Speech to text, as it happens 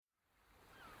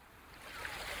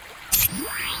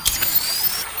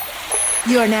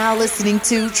You are now listening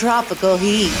to Tropical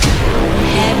Heat.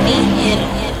 Heavy hit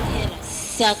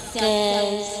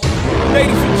suckers.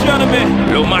 Ladies and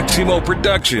gentlemen, Lo Máximo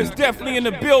Production. it's definitely in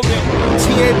the building.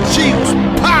 TNG was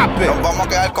poppin'. Nos vamos a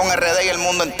quedar con RD y el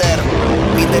mundo entero.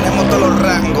 Y tenemos todos los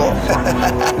rangos.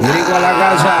 Grigo a la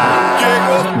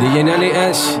casa. DJ Nani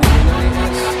S.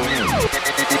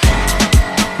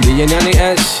 DJ Nani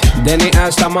S. Denny S.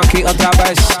 Estamos aquí otra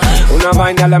vez. Una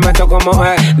vaina le meto como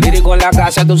es. Lírico en la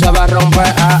casa, tú sabes romper.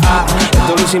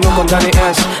 Esto lo hicimos con Danny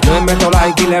S. No le meto la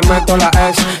X, le meto la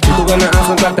S. Si tú vienes a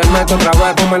afrontar, te meto otra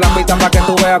vez. Ponme la pista pa' que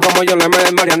tú veas como yo le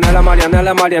meto. Marianela,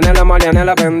 Marianela, Marianela,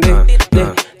 Marianela, prendí.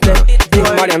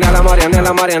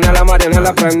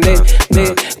 Marianela, prendí.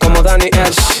 Como Danny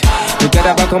S. Tú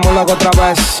quieres ver cómo lo hago otra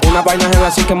vez. Una vaina es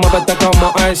así que muévete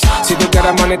como es. Si tú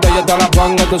quieres manito yo te la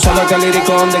pongo. Tú sabes que el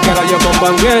lírico donde quiera yo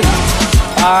compongo.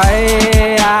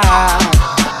 Ay, ah,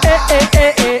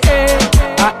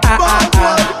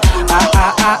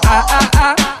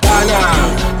 Dana,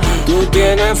 tú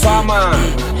tienes fama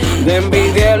de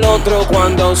envidia el otro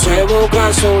cuando se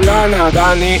busca su lana.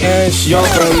 Dani es yo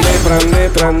prende,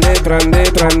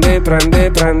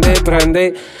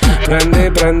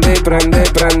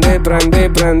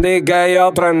 que yo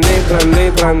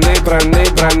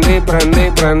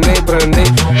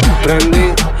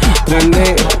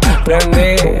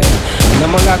prende.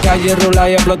 Andamos en la calle rula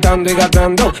y explotando y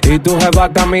gastando. Y tu jeva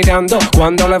está mirando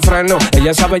cuando le freno.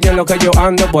 Ella sabe ya en lo que yo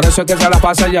ando, por eso es que se la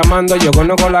pasa llamando. Yo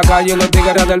conozco la calle y los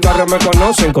tigres del barrio me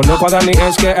conocen. Conozco a Dani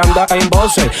es que anda en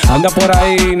voces. Anda por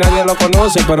ahí y nadie lo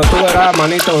conoce, pero tú verás,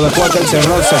 manito, después del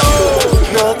cerroce.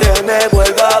 No te me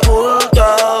vuelva bulto.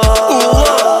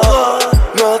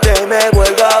 No te me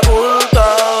vuelva bulto.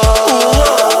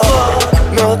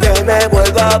 No te me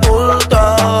vuelva bulto.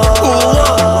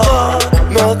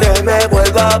 No te me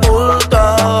vuelva bulto.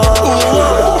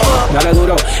 Dale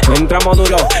duro, entramos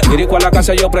duro. Lírico a la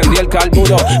casa, yo prendí el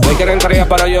carburo. No quieren entrega,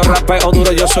 pero yo rapeo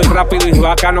duro. Yo soy rápido y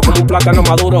bacano como un plátano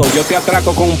maduro. Yo te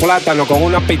atraco con un plátano, con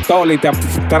una pistola y te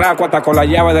atraco hasta con la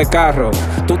llave del carro.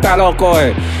 Tú estás loco,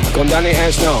 con Danny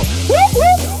S. No.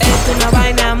 Esto es una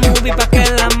vaina movie pa' que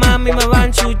la mami me va a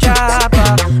enchuchar.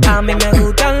 A mí me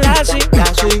gustan las así. Esto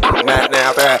es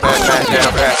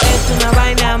una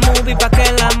vaina movie pa'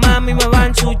 que la mami me va a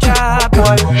enchuchar.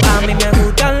 A mí me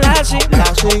gustan las así,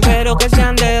 pero que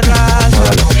sean de raza.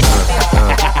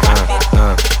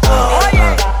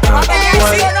 Oye,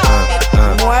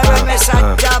 muéveme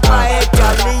esa chapa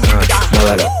hecha linda.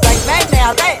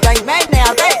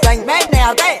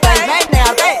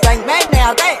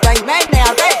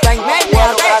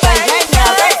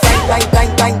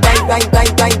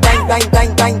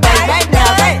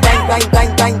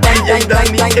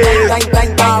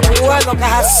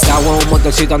 Estaba en un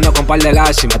motorcito, ando con par de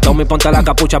lazi. Me tomo y ponte la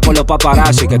capucha por los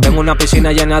paparazzi. Que tengo una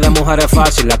piscina llena de mujeres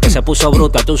fácil. La que se puso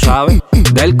bruta, tú sabes.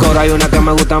 Del coro hay una que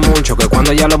me gusta mucho, que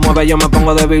cuando ella lo mueve yo me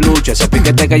pongo de bilucho. Ese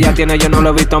piquete que ella tiene yo no lo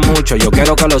he visto mucho. Yo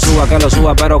quiero que lo suba,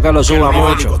 pero que lo suba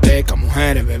mucho. Discoteca,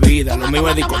 mujeres, bebida. Lo mío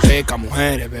es discoteca,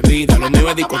 mujeres, bebida. Lo mío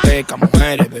es discoteca,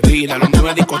 mujeres, bebida. Lo mío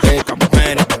es discoteca,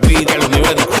 mujeres, bebida. Lo mío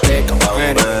es discoteca,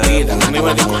 mujeres, bebida. Lo mío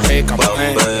es discoteca,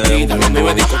 mujeres, bebida. Lo mío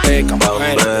es discoteca,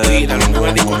 mujeres, bebida. Lo mío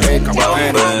es discoteca,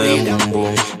 mujeres, bebida.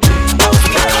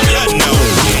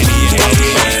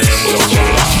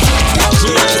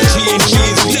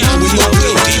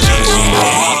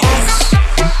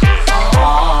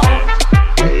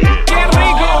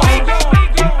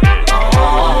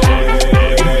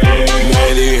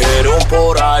 Me dijeron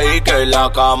por ahí que en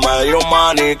la cama hay un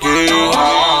maniquí.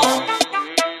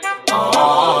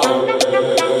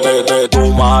 Desde tu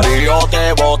marido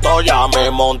te botó, ya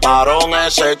me montaron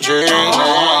ese chin.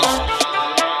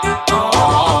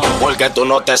 Porque tú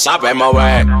no te sabes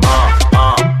mover.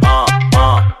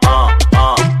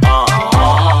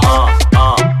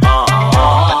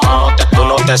 Tú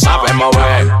no te sabes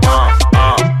mover.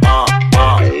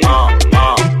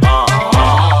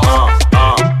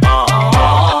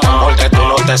 Porque tú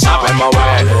no te sabes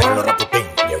mover. Llegó los raputín,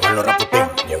 llegó los raputín,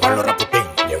 llegó los raputín,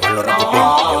 llegó los raputín,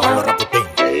 llegó los raputín,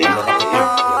 llegó los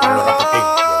raputín,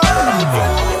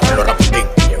 llegó los raputín,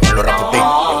 llegó los raputín,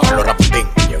 llegó los raputín,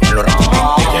 llegó los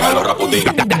raputín, llegó los raputín,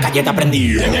 la galleta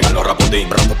prendida, llegan los raputín,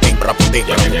 raputín, raputín,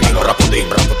 llegan los raputín,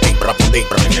 raputín, raputín,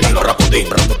 llegan los raputín,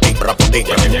 raputín, raputín,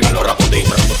 llegan los raputín,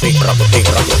 raputín, raputín,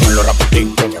 llegan los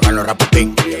raputín, llegan los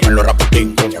raputín, llegan los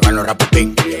raputín, llegan los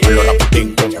raputín, llegan los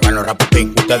raputín, llegan los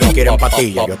raputín. Ustedes quieren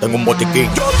patilla, yo tengo un botiquín.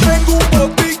 Yo tengo un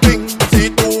botiquín. Si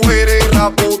tú eres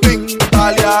raputín,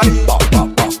 dale ahí.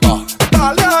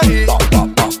 Dale ahí.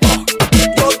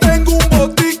 Yo tengo un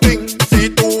botiquín. Si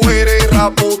tú eres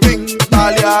raputín,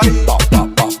 dale ahí.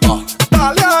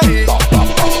 Dale ahí.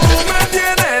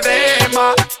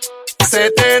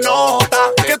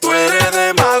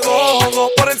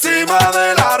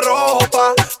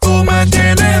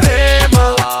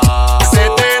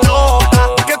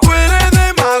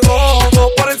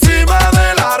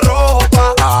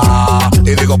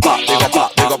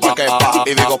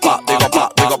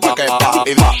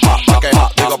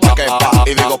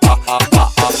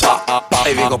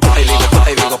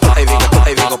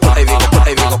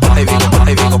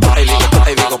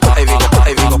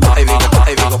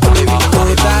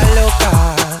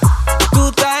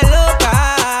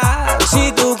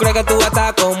 Si tú crees que tú vas a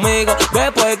estar conmigo,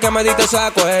 después que me diste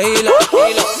saco de hilo.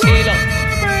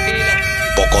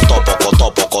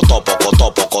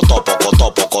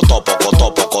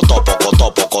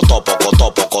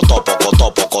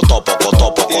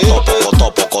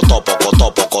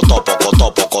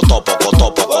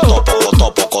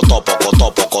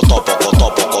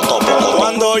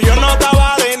 Cuando yo no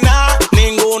estaba de nada,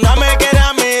 ninguna me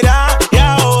quería mirar. Y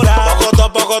ahora,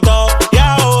 y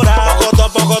ahora,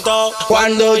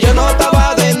 Cuando yo no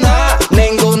estaba de nada,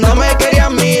 ninguna me quería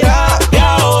mirar. Y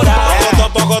ahora,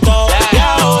 y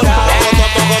ahora,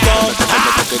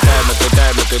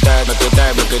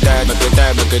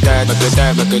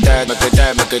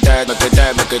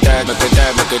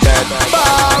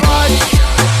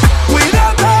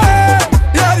 cuídate,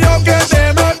 y a Dios que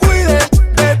te me cuide,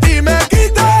 de ti me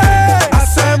quité,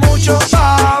 hace mucho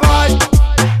bye.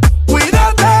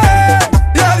 Cuídate,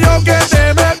 y a Dios que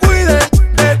te me cuide,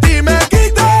 de ti me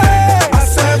quité,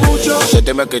 hace mucho.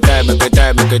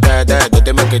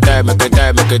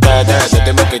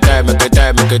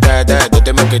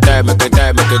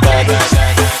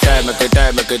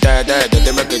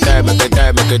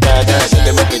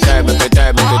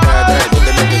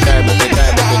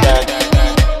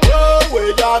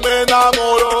 Ella me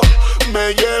enamoró,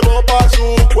 me llevó pa'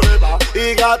 su cueva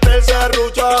y gasté el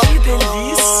serrucho. ¡Qué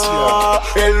delicia!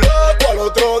 El loco al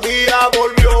otro día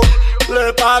volvió,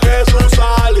 le pagué su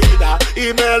salida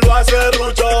y me lo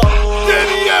acerruchó.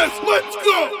 ¡10, let's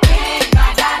go!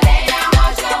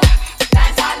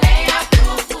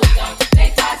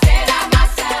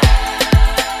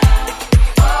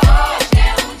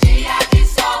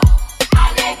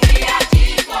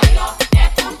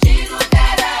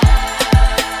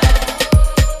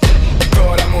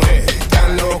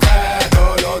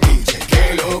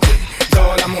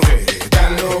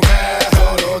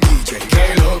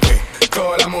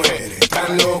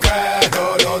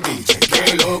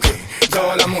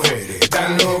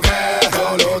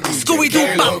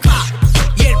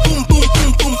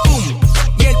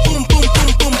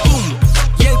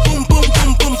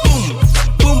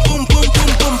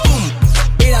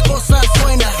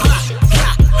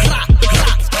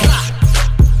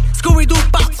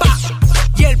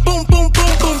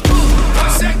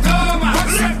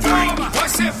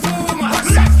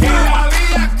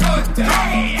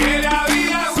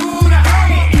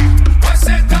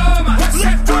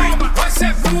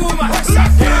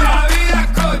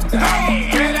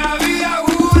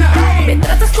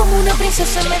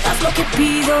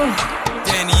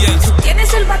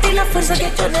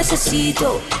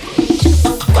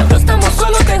 Cuando estamos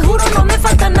solos te juro no me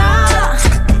falta nada.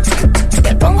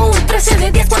 Te pongo un 13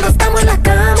 de 10 cuando estamos en la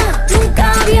cama.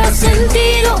 Nunca había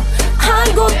sentido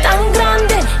algo tan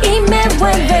grande y me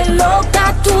vuelve loca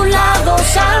a tu lado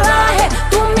salvaje.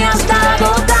 Tú me has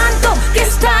dado tanto que he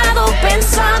estado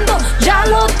pensando, ya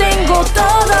lo tengo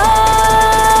todo.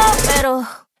 Pero,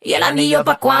 ¿y el anillo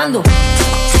pa' cuándo?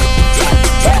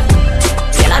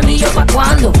 ¿Y el anillo pa'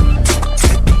 cuándo?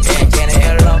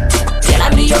 ¿Y el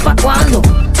anillo pa' cuándo?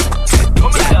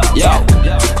 ¿Y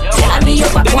el anillo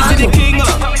pa' cuándo?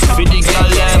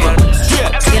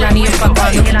 ¿Y el anillo pa'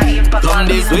 cuándo? Come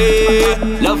this way,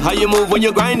 love how you move when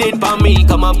you grind it for me.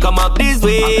 Come up this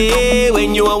way.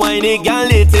 When you are whining, girl,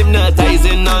 it's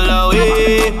hypnotizing all the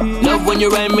way. Love when you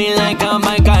ride me like a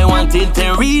bike, I want it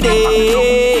every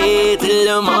day till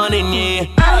the morning, yeah.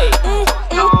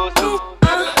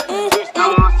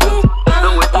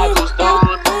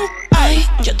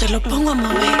 Yo te lo pongo a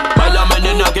mover. Báilame,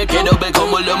 nena, que quiero ver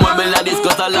cómo le mueven la disco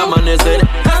hasta el amanecer.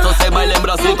 Esto se baila en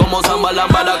Brasil como samba,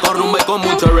 lambada con rumba y con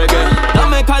mucho reggae.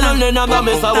 Dame calor, nena,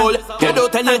 dame sabor. Quiero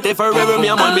tenerte forever, mi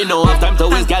amor. Me no have time to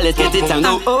waste, girl, let's get it and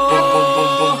go.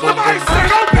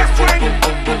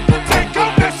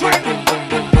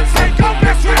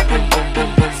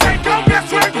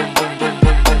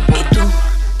 Y tú,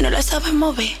 no lo sabes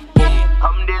mover.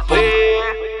 Come this way,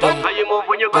 love how you move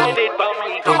when you grind it for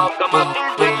me. Come up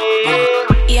this way.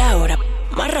 Y ahora,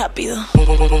 más rápido.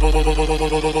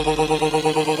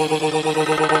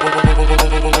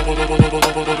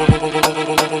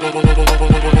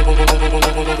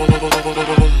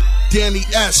 Danny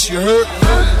S, you heard?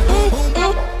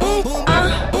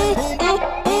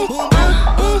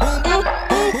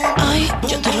 Ay,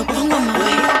 yo te lo pongo a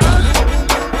mover.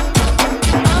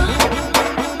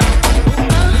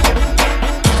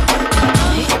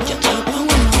 Ay, yo te lo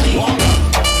pongo a mover.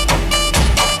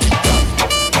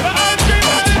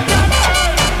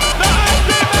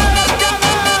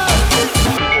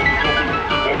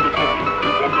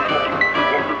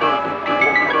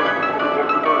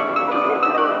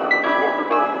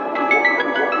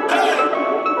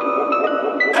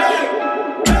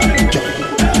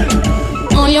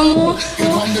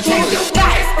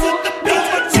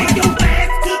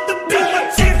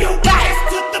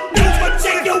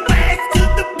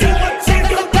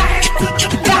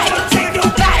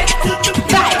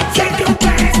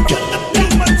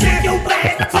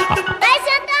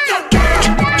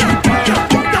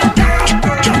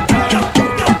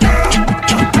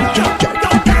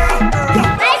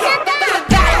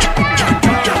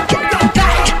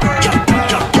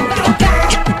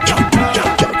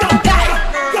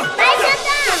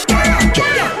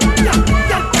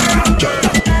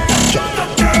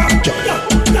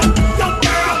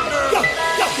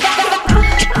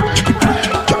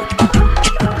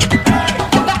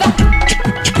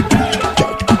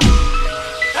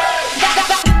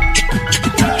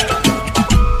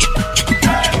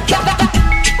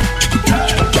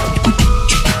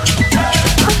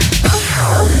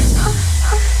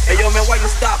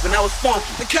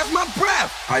 catch my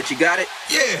breath. Alright, you got it?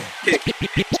 Yeah. Kick.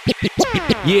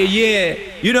 Yeah,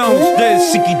 you know,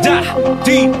 ustedes Sikida,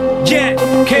 DJ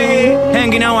K,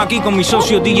 hanging out aquí con mi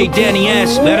socio DJ Danny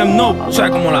S. Let him know,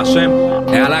 ¿sabes cómo la hacemos?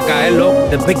 Déjala caerlo,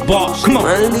 the big boss, come on.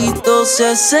 Maldito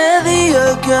sea ese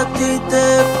día que a ti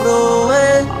te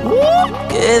probé.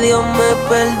 Que Dios me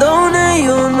perdone,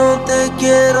 yo no te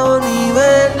quiero ni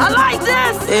ver. I like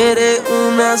this. Eres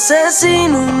un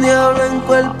asesino, un diablo en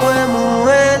cuerpo de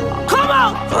mujer. Come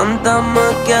on. Fantasma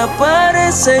que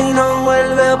aparece y no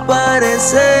vuelve a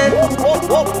aparecer.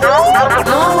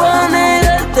 No voy a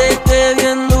negarte que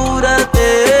bien dura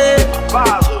te es.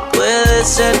 Puede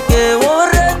ser que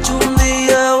borracho un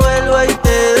día vuelva y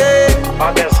te dé.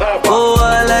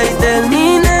 Ojalá y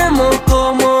terminemos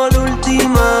como la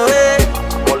última vez.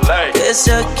 Que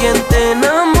sea quien te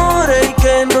enamore y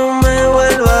que no me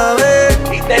vuelva a ver.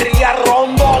 Y te ría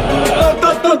rondón.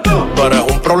 Tú eres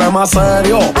un problema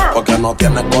serio, porque no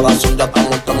tienes corazón, ya está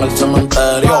muerto en el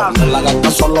cementerio. No le hagas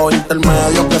caso a los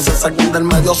intermedios, que se saquen del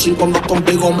medio. Si cuando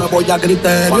contigo me voy a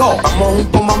criterio. Estamos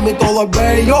juntos, mami, todo es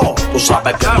bello. Tú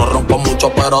sabes que no rompo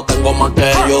mucho, pero tengo más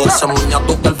que yo. De ese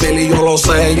muñato que el feel y yo lo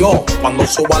sé yo. Cuando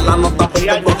suba la nota, porque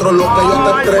el otro es lo que yo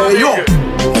te estrello.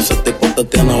 Ese tipo te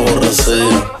tiene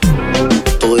aborrecida.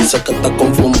 Tú dices que estás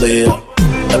confundida.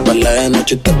 Te peleé de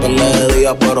noche y te peleé de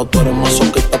día, pero tú eres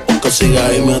masoquista porque sigues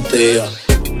ahí metida.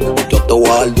 Yo te voy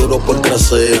a dar duro por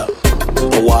crecer.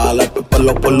 Te voy a dar el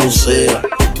pelo por lucir.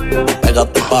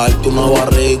 Pégate pa' darte una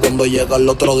barriga y cuando llega el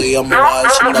otro día me va a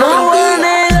decir que no voy a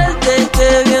negarte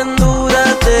que bien dura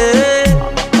te es.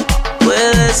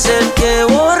 Puede ser que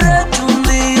borracho un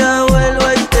día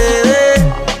vuelva y te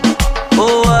dé.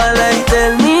 Ojalá y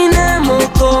terminemos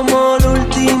como la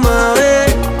última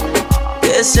vez.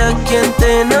 Que sea quien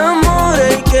te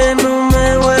enamore y que no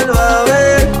me vuelva a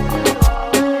ver.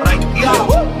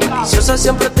 Deliciosa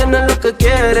siempre tiene lo que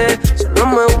quiere. Solo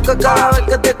me busca cada vez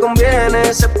que te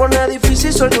conviene. Se pone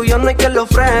difícil, su orgullo no hay que lo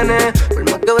frene. Por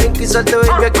más que brinque y salte,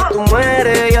 baby, aquí tú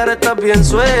mueres. Y ahora estás bien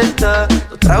suelta.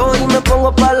 Lo trago y me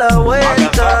pongo pa' la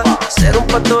vuelta. Ser un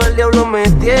pato del diablo me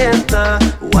tienta.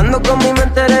 Jugando con mi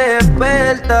mente eres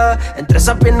experta. Entre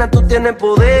esas piernas tú tienes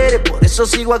poderes. Por eso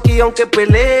sigo aquí aunque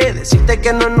pelee. Decirte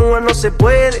que no es nua no se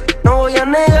puede. No voy a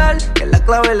negar que la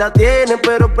clave la tiene,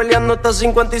 pero peleando hasta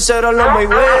 50 y 0 no me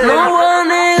huele. No voy a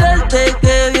negarte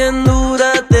que bien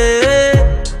dura te ves.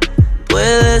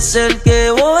 Puede ser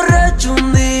que borracho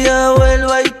un día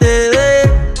vuelva y te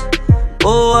dé.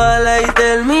 Ojalá y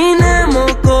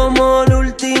terminemos como la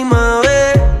última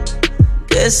vez.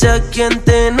 Que sea quien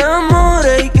te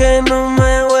enamore y que no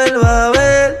me vuelva a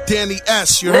ver. Danny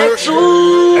S, you heard?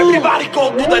 Everybody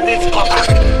go to the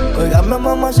discotheque. Óigame,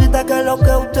 mamacita, que lo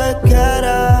que usted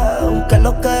quiera, aunque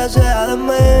lo que sea de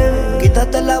mí.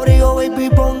 Quítate el abrigo, baby,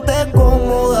 ponte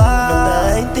cómoda. No te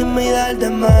dejes intimidar de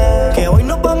mí. Que hoy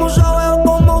nos vamos a ver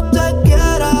como usted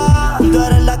quiera. Tú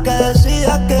eres la que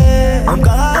decida que, aunque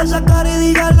haga esa cara y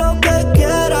diga lo que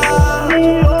quiera,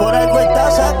 por algo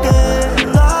estás aquí.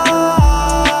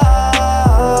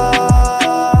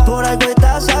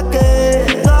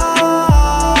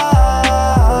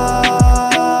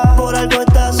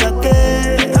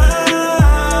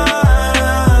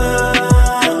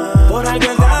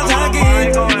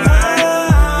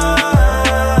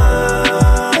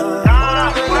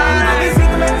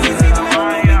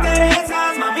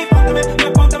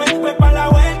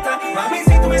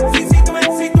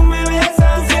 Si tú me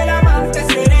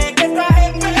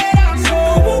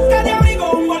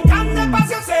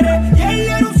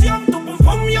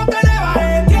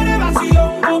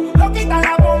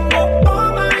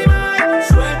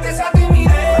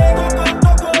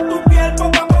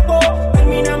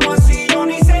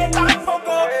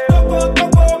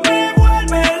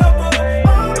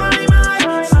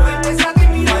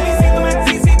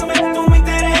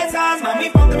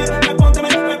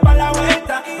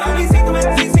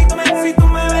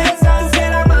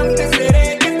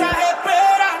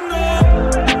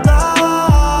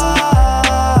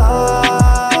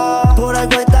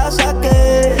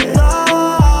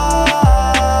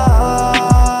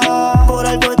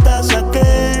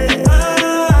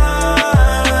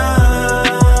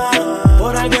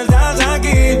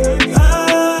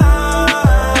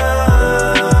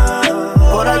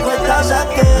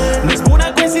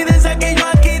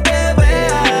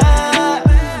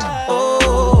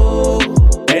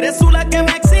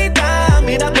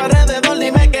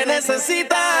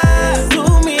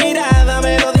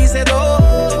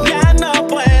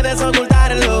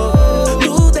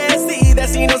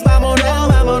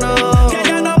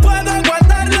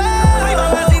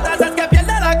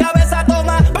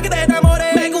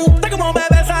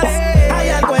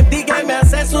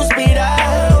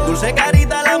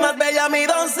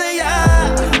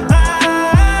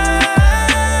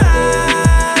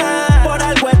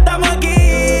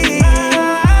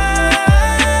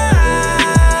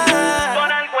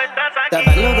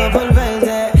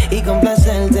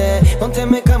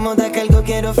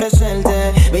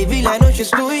que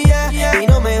es tuya y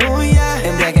no me huya.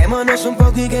 Embriaguémonos un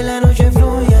poco y que la noche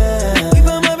fluya. Y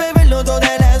vamos a beberlo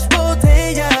todas las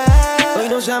botellas. Hoy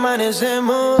nos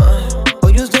amanecemos.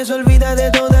 Hoy usted se olvida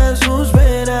de todas sus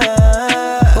penas.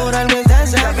 Por algo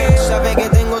estás aquí. Sabe que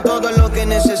tengo todo lo que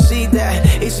necesita.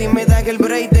 Y si me da el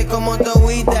break te como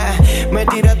towita. Me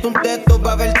tiraste un texto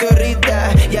pa' verte ahorita.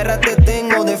 Y ahora te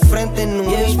tengo de frente en un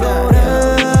y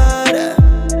explorar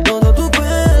todo tu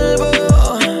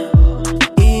cuerpo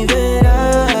y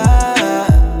verás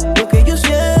lo que yo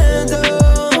siento.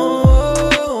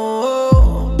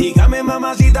 Dígame,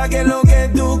 mamacita, qué es lo que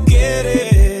tú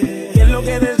quieres, qué es lo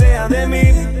que deseas de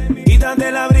mí. Quítate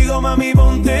el abrigo, mami,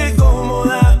 ponte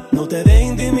cómoda. No te dejes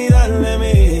intimidar de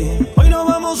mí. Hoy nos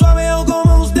vamos suave o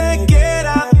como usted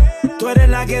quiera. Tú eres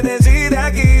la que decide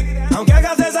aquí. Aunque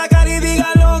hagas esa cara y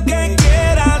digas lo que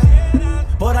quieras,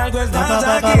 por algo estás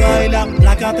aquí. Baila,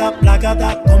 placata,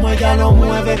 placata, como ella lo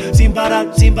mueve, sin parar,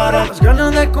 sin parar. Las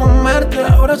ganas de comerte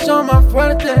ahora son más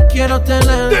fuertes. Quiero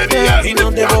tenerte y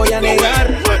no te voy a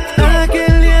negar.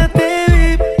 Aquel día te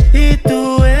vi y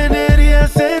tu energía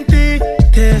sentí.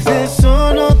 Desde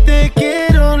solo te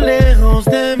quiero lejos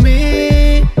de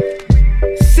mí.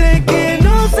 Sé que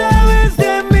no sabes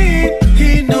de mí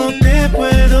y no te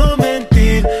puedo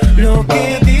mentir. Lo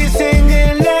que dicen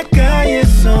en la calle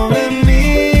sobre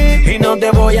mí y no te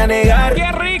voy a negar.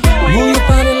 ¡Qué rico! Move your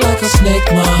body like a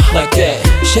snake, ma, like that.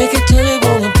 Shake it till it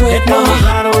won't break, ma.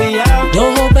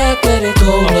 Don't hold back, let it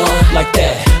go now, like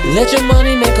that. Let your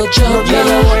money make a jump,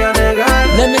 now.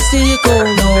 Let me see you go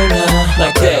low now,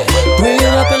 like that. Bring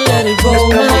it up and let it roll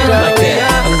now, like that.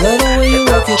 I love the way you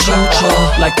work it, show,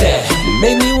 like that. You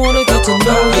make me wanna get to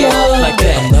know you, like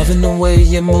that. I'm loving the way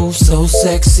you move so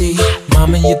sexy.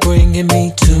 Mama, you're bringing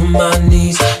me to my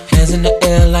knees. Hands in the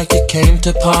air like you came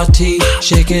to party.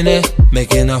 Shaking it,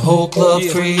 making the whole club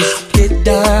freeze. Get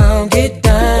down, get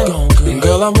down. And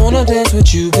girl, I wanna dance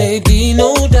with you, baby,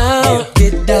 no doubt.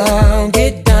 Get down,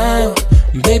 get down.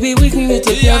 Baby, we can get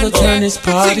together, turn this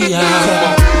party out.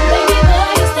 Baby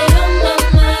boy, you stay on my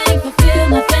mind, fulfill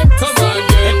my fantasy.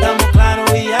 Estamos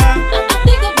claros y ya. I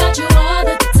think about you all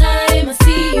the time. I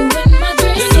see you in my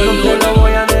dreams. No te lo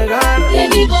voy a negar.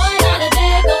 Baby boy, not a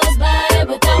day goes by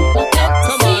without my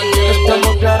fantasy.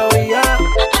 Estamos claros y ya.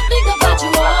 I think about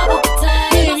you all the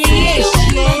time. I see you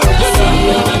in my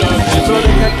dreams. Solo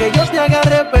deja que yo te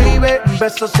agarre, baby.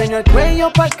 Besos en el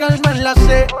cuello pa' calmar la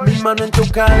sed. Mi mano en tu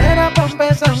cadera pa'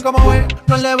 empezar como ve.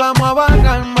 No le vamos a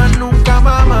bajar más nunca,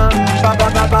 mamá.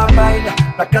 Baila,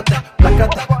 placata,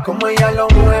 placata, como ella lo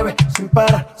mueve. Sin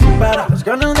parar, sin parar. Las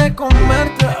ganas de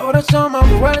comerte ahora son más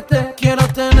fuertes. Quiero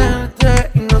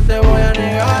tenerte y no te voy a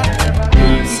negar.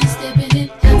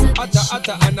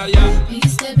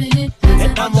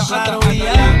 Estamos claros y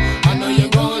ya. I know you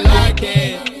gon' like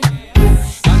it.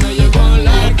 I know you gon'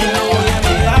 like it. No voy a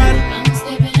negar.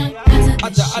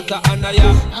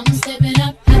 I'm stepping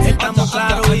up. Estamos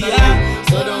claros y ya.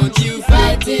 So don't you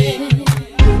fight it.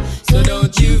 So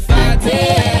don't you fight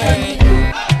it.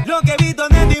 Lo que he visto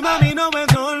de ti, mami, no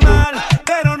es normal.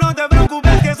 Pero no te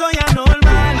preocupes que soy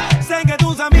anormal. Sé que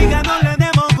tus amigas no les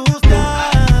debemos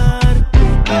gustar.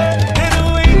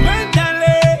 Pero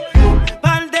invéntale,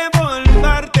 parte por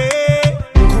parte.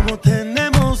 Como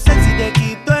tenemos sexy, te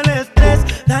quito el estrés.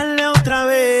 Dale otra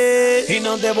vez. Y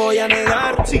no te voy a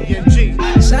negar.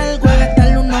 Salgo a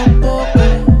gastarle unos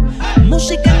pocos.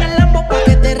 Música en el lambo pa'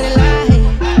 que te relaje.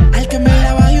 Al que me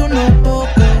la baje unos pocos.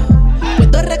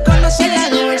 Puedo reconocerla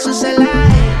de ver su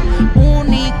celaje.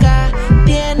 Única,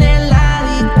 tiene la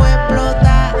disco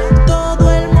explota.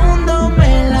 Todo el mundo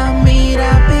me la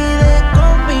mira, pide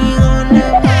conmigo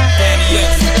nada más.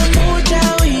 Tiene mucha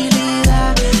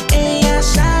habilidad, ella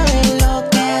sabe lo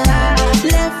que da.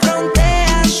 Le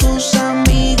frontea a sus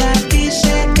amigas,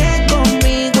 dice que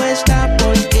conmigo está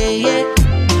porque ella es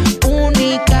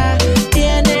única,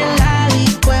 tiene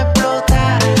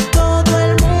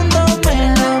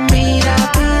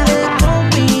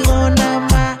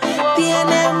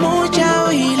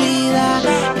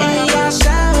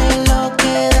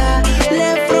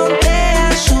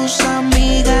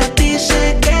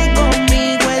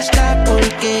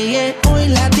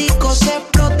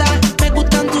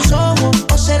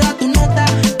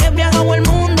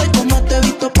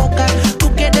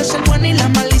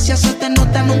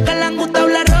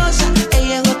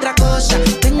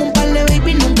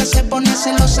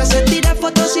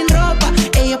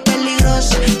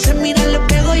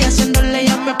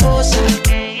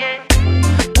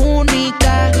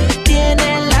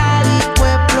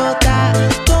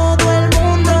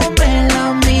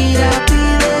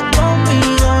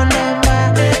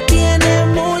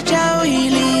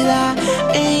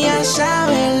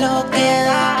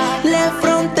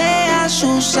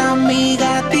sus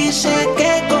amigas dice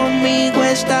que conmigo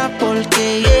está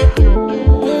porque ella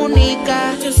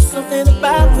única. Just something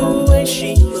about the way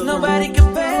she moves. Nobody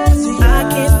compares to you. I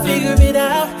can't figure it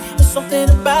out. It's something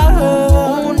about her.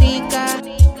 Única.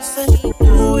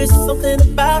 Ooh, it's something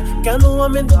about got no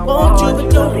woman that want you but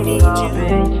don't need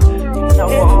you. I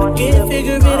can't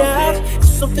figure it out. It's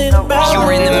something about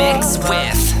You're in the her. mix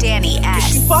with Danny S.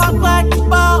 She walk like a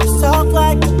boss, talk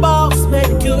like a boss,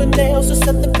 manicure and nails, just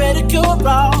set the pedicure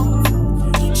off.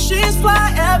 She's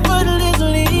fly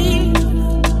effortlessly.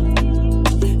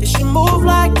 And she move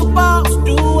like a boss,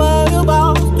 do what a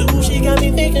boss do. She got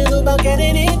me thinking about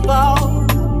getting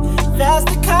involved. That's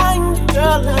the kind of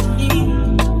girl I need.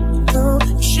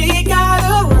 She got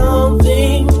her own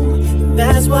thing.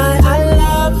 That's why I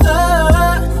love her.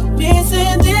 It's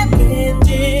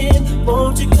independent.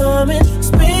 Won't you come and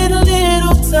spend a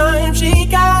little time? She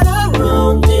got her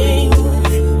own thing.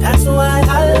 That's why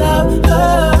I love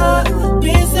her.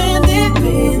 It's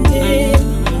independent.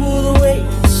 Ooh, the way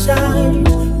you shine.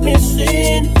 It's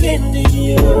independent.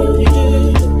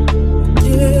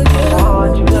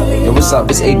 Yo, what's up?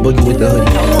 It's 8 Boogie with the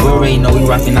hoodie. You already know we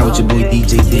rockin' out with your boy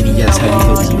DJ Danny S. Heavy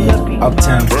hitters, man.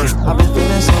 Uptown. I've been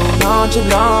feeling so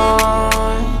nonchalant,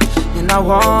 and I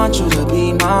want you to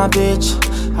be my bitch.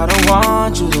 I don't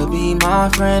want you to be my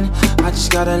friend. I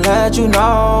just gotta let you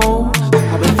know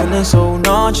I've been feeling so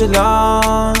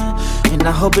nonchalant, and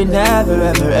I hope it never,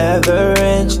 ever, ever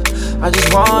ends. I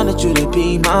just wanted you to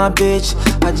be my bitch.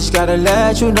 I just gotta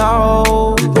let you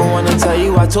know. Don't wanna tell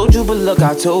you I told you, but look,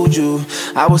 I told you.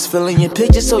 I was feeling your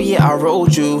picture, so yeah, I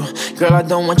wrote you. Girl, I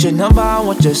don't want your number, I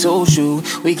want your social.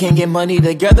 We can get money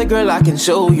together, girl, I can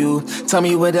show you. Tell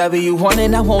me whatever you want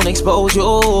and I won't expose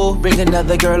you. Bring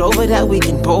another girl over that we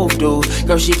can both do.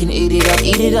 Girl, she can eat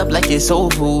it up like it's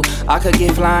soul food. I could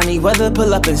get fly any weather,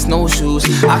 pull up in snowshoes.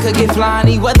 I could get fly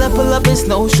any weather, pull up in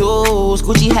snowshoes.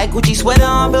 Gucci hat, Gucci sweater,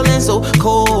 I'm feeling so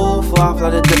cold. Before I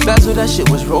flooded the bezel, that shit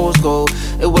was rose gold.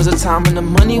 It was a time when the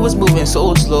money was moving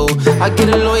so slow. I get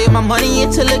a lawyer, my money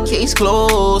until the case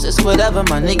closed. It's whatever,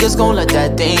 my niggas gon' let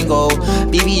that thing go.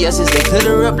 BBS's, they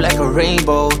glitter up like a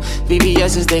rainbow.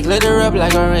 BBS's, they glitter up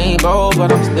like a rainbow.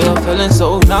 But I'm still feeling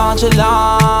so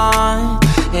nonchalant,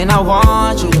 and I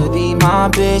want you to be my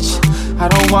bitch. I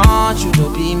don't want you to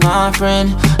be my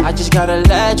friend. I just gotta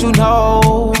let you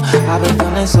know I've been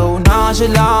feeling so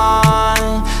nonchalant,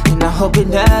 and I hope it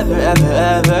never, ever,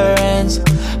 ever ends.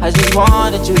 I just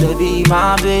wanted you to be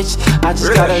my bitch. I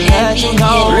just gotta let you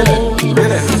know. Que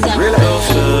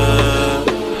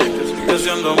sigue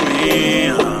siendo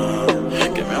mía,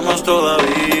 que me amas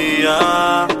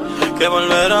todavía, que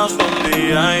volverás un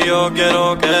día y yo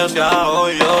quiero que sea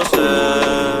hoy. Yo sé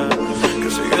que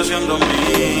sigue siendo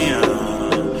mía,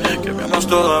 que me amas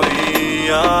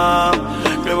todavía,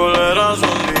 que volverás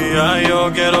un día y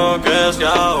yo quiero que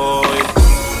sea hoy.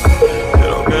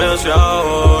 Quiero que sea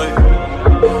hoy,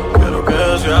 quiero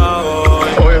que sea hoy.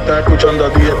 Hoy estás escuchando a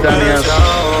DJ Danny S.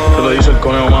 Te lo dice el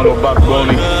conejo malo Bad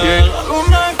Bunny.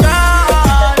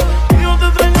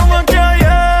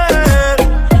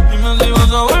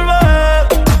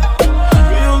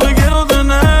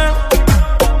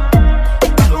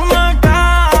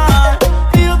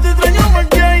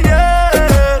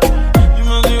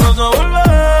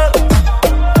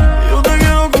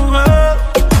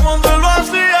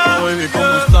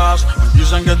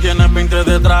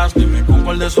 Detrás, dime con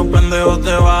cuál de esos pendejos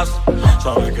te vas.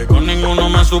 Sabes que con ninguno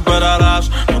me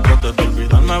superarás. No trates de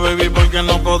olvidarme, baby, porque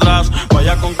no podrás.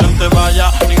 Vaya con quien te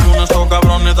vaya, ninguno de esos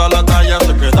cabrones da la talla.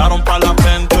 Se quedaron pa' la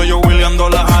frente, yo Williando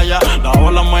la haya. Las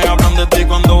olas me hablan de ti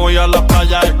cuando voy a la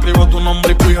playa. Escribo tu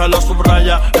nombre y fija la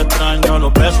subraya. Extraño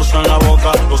los besos en la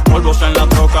boca, los polvos en la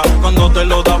troca. Cuando te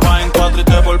lo daba en cuatro y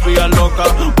te volvías loca.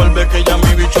 Vuelve que ya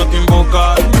mi bicho te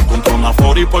invoca. Y me encontró una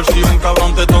 40 por si un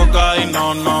cabrón te toca. Y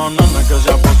no es que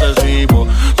sea posesivo.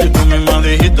 Si tú misma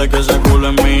dijiste que ese culo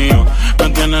es mío. Me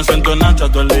tienes en tu nacha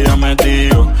todo el día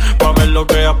metido. Pa' ver lo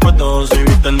que has puesto si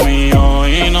viste el mío.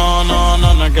 Y no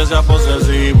es que sea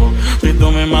posesivo. Si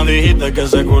tú misma dijiste que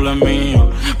ese culo es mío.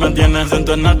 Me tienes en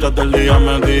tu nacha todo el día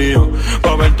metido.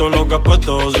 Pa' ver todo lo que has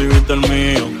puesto si viste el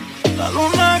mío. La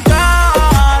luna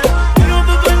cae y yo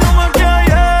te extraño más que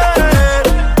ayer.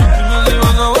 Dime si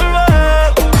vas a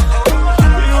volver,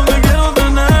 que yo te quiero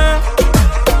tener.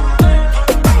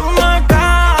 La luna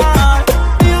cae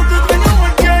y yo te extraño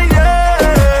más que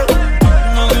ayer.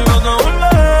 Dime si vas a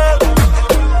volver,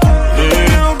 que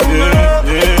yo quiero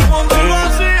cuando lo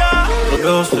hacía.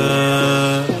 Yo sé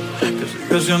que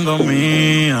sigues siendo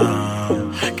mía,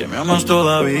 que me amas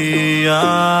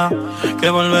todavía, que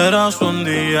volverás un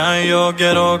día y yo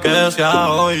quiero que sea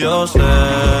hoy. Yo sé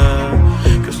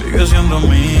que sigue siendo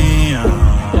mía,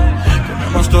 que me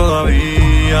amas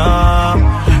todavía,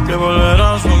 que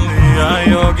volverás un día.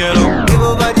 Yo quiero.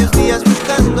 Llevo varios días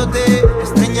buscándote,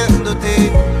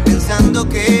 extrañándote, pensando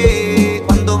que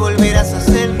cuando volverás a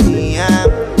ser mía,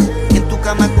 en tu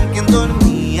cama con quien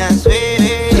dormías,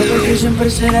 bebé. Sabes que siempre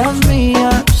serás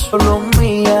mía, solo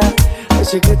mía. Hay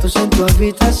secretos en tu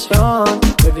habitación,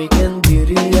 baby, ¿quién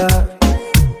diría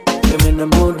que me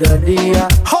enamoraría?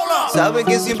 Sabes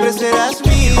que siempre serás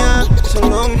mía,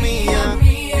 solo mía.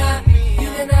 Y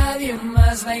de nadie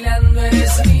más bailando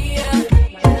eres mía.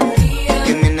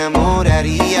 Que me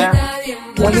enamoraría.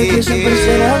 Sabes que siempre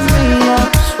serás mía,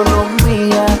 solo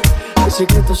mía. Hay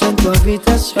secretos en tu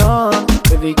habitación,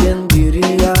 baby, ¿quién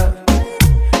diría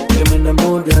que me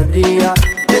enamoraría?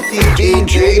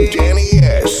 DJ Danny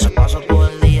S. Paso todo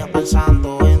el día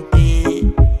pensando en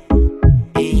ti,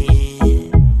 y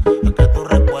es que tu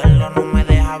recuerdo no me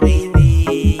deja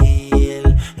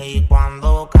vivir. Y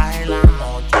cuando cae la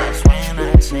noche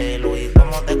suena el celo, y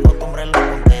como de costumbre lo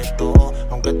contesto,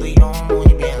 aunque tú y yo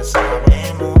muy bien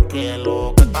sabemos que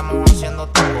lo que estamos haciendo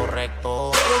está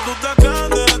correcto. Pero tú te quedas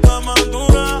de esta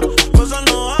madura, pasan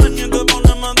los años y te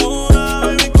pones madura.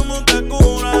 Baby, cómo te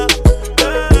cura,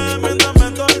 mientras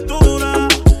me tortura,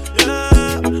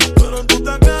 yeah. Pero tú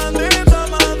te quedas de esta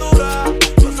madura,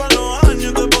 pasan los años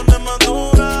y te pones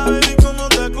madura. Baby, cómo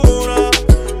te cura,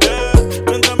 yeah.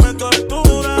 Mientras me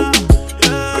tortura,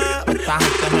 yeah. Esta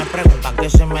gente me pregunta que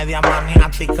si media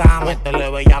maniática, métele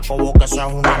bellaco que eso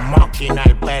es una máquina.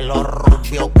 El pelo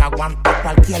rubio que aguanta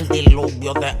cualquier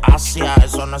diluvio de Asia.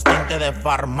 Eso no es tinte de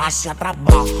farmacia,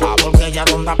 trabaja porque ella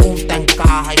donde apunta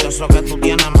encaja. Y eso que tú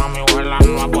tienes, mami, huele a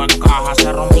nuevo en caja.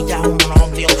 Se romilla es un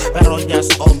novio, pero ya es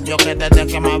obvio que desde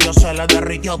que me vio se le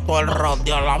derritió todo el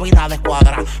rodio. La vida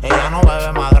descuadra, ella no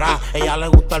bebe madra, ella le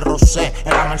gusta el rosé,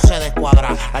 en la Mercedes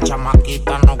cuadra. La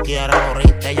chamaquita no quiere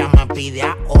ahorita, ella me pide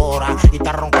ahora. Y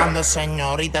está roncando el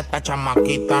señorita, esta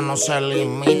chamaquita no se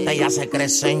limita, ella se cree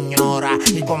señora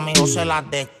y conmigo se la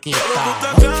desquita. Tú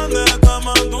te quedas de esta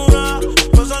madura,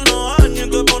 pasan los años y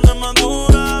te pones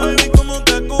madura. Baby, cómo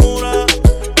te cura,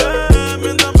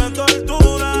 mientras me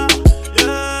tortura,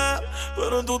 yeah.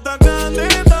 Pero tú te quedas de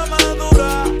esta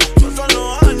madura, pasan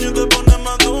los años y te pones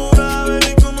madura.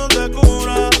 Baby, cómo te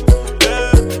cura,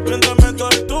 mientras me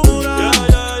tortura,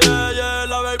 yeah.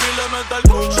 La baby le mete el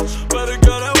cuch, pero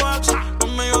quiere wax,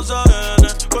 conmigo se viene.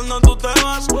 Cuando tú te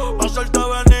vas, a hacerte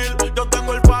venir, yo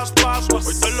tengo el fast pass.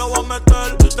 Hoy te lo voy a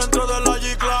meter dentro de la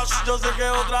G-Class. Yo sé que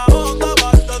otra onda,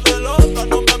 parte de lota,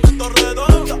 no me meto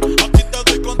redonda. Aquí te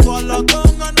doy con toda la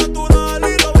tonga natural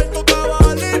y Roberto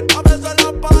Cavalli. A veces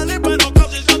la pali, pero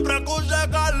casi siempre escuché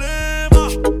Calima.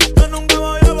 Yo nunca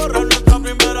voy a borrar nuestra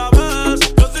primera vez.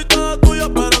 Yo soy toda tuya,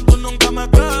 pero tú nunca me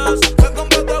crees. Te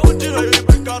compraste Gucci, baby,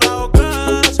 ¿qué carajo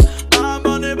crees?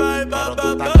 Money, baby, pero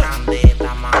tú estás grande,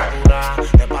 estás madura.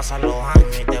 Te pasan los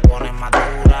años y te pones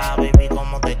madura. Baby,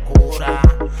 cómo te cura,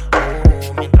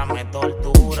 mientras me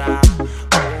tortura.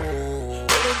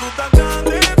 Pero tú estás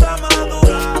grande, estás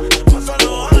madura. Pasan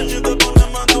los años y te pones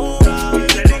madura.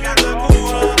 Baby, cómo te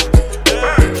cura,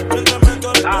 mientras me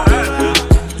tortura.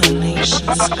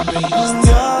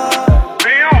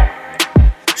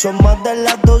 Son más de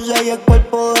las 12 y el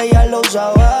cuerpo de ella lo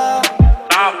sabe.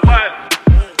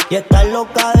 Y está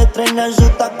loca de estrenar su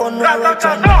taco nuevo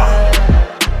Chanel.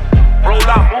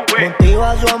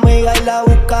 Motiva a su amiga y la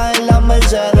busca en la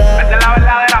Mercedes. Esta es la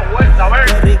verdadera vuelta, a ver.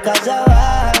 Qué rica se ve.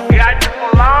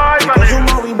 Y con su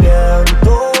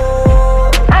movimiento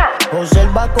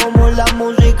observa como la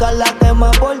música la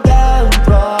quema por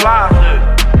dentro.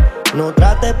 No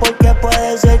trates porque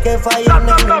puede ser que falle en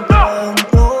el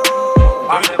intento.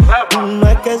 No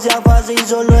es que sea fácil,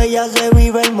 solo ella se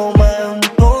vive el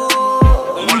momento.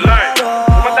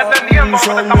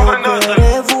 Solo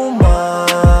quiere fumar,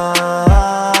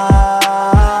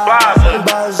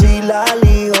 vacilar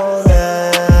y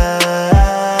joder.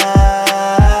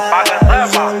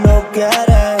 Solo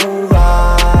quiere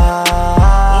jugar,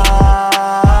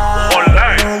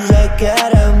 no se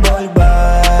quieren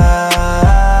volver.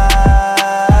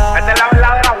 Esta es la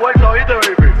verdadera vuelta, ¿viste,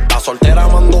 baby? La soltera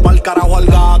mandó pa'l carajo al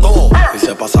gato y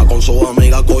se pasa con su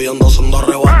amiga cogiendo son dos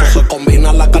rebatos. Se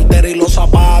combinan la cartera y los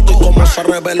zapatos. Y como se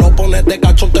reveló, ponete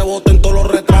cacho, te boten todos los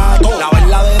retratos. La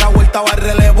verdadera vuelta va al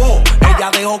relevo.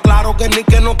 Ella dejó claro que ni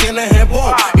que no tiene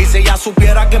jevo. Y si ella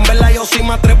supiera que en verdad yo sí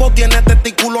me atrevo, tiene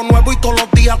testículo nuevo y todos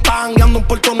los días está jangueando en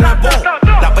Puerto Nuevo.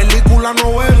 La película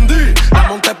no vendí, la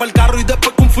monté pa'l carro y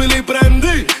después con Philly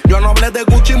prendí. Yo no hablé de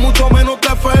Gucci, mucho menos de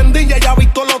Fendi. Y ella ha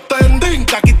visto los tending,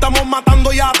 que aquí estamos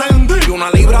matando y atendí. Y una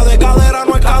libra de cadera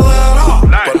no es cadera.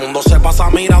 Todo el mundo se pasa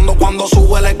mirando cuando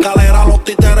sube la escalera. Los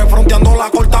títeres fronteando la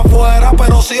corta afuera,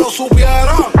 pero si yo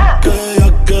supiera que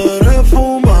ella quiere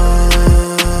fumar,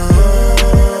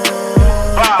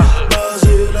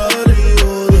 vacilar y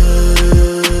joder,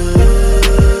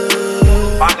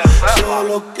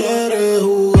 solo quiere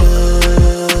jugar,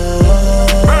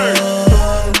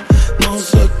 no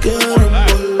se quiere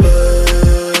envolver.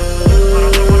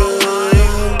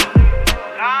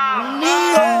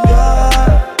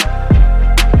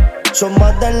 Son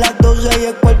más de las 12 y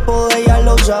el cuerpo de ella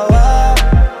lo sabe.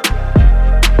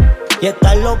 Y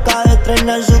está loca de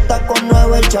estrenar su taco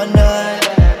nuevo el Chanel.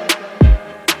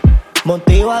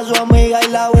 Motiva a su amiga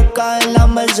y la busca en la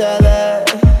Mercedes.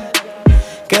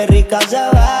 Qué rica se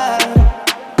ve.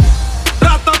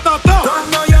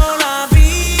 Cuando yo la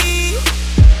vi,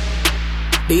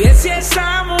 dije si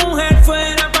esa mujer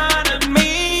fuera para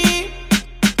mí.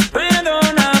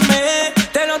 Perdóname,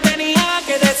 te lo tenía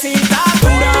que decir.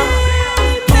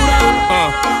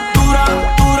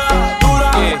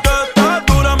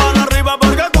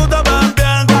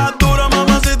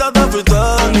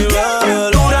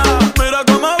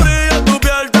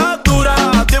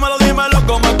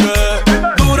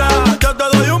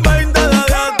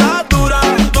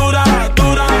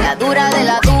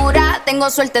 Tengo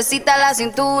sueltecita la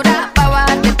cintura, pa'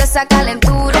 bajarte esa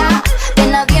calentura. Que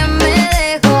nadie me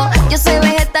dejó, yo soy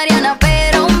vegetariana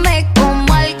pero me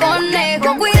como al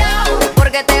conejo. Cuidado,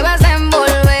 porque te vas a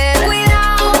envolver.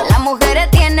 Cuidado, las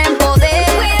mujeres tienen poder.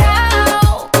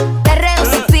 Cuidado, perreo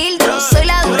sin filtro, soy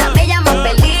la dura, me llaman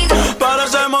peligro. Para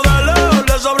ese modelo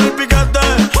le sobra el piquete.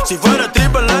 Si fuera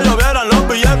stripper le llovieran los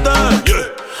billetes,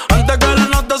 yeah. Antes que la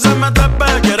nota se me trepe,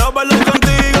 quiero bailar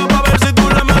contigo pa' ver si tú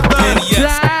le metes.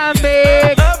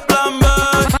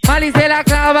 Mali se la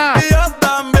clava. Y yo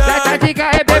también. La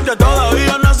chica es porque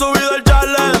todavía no ha subido el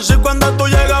challenge. Y cuando tú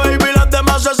llegas, baby, las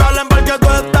demás se salen porque tú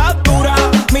estás dura.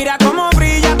 Mira cómo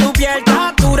brilla tu piel,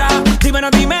 está dura.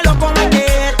 Dímelo con la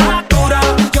que está dura.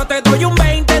 Yo te doy un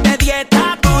 20 de 10,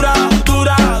 está dura,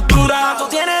 dura, dura. Tú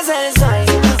tienes el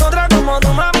size, otra como tu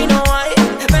mami no hay.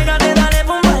 Pégate, dale,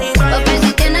 boom, bye, bye. Papi,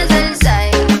 si tienes el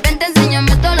size, vente,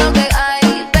 enséñame todo lo que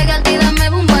hay. Pégate y dame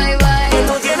boom, bye, bye.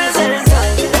 Tú tienes el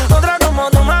size, otra como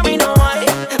tu mami no hay.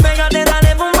 Pégate,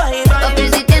 dale, boom, bye, bye. Papi,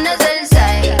 si tienes el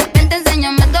size, vente,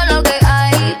 enséñame todo lo que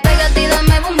hay. Pégate y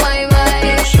dame boom, bye,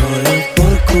 bye. Solo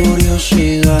por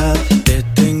curiosidad te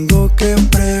tengo que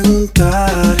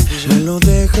preguntar. ¿Se lo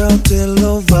deja o te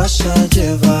lo vas a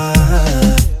llevar?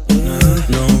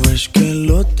 No ves que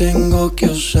lo tengo que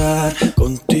usar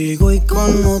contigo y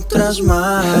con otras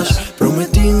más.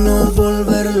 Prometí no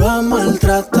volverlo a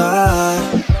maltratar.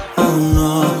 Oh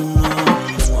no,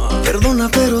 perdona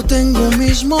pero tengo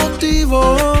mis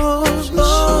motivos.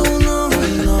 No, no,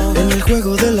 no. En el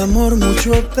juego del amor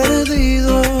mucho he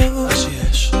perdido. Así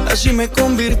es. Así me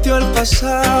convirtió el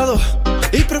pasado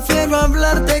y prefiero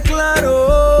hablarte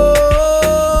claro.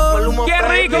 ¡Qué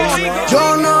rico!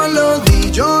 Yo no lo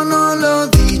di, yo no lo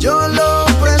di, yo lo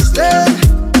presté.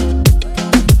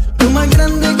 Lo más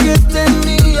grande que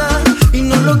tenía y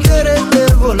no lo quieres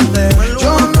devolver.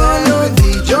 Yo no lo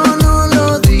di, yo no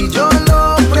lo di, yo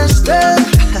lo presté.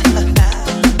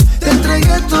 Te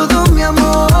entregué todo mi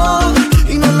amor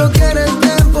y no lo quieres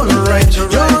devolver. Yo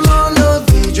no lo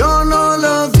di, yo no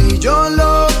lo di, yo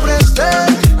lo presté.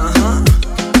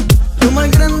 Lo más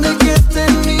grande que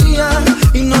tenía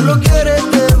y no lo quieres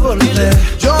devolver.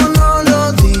 Yo no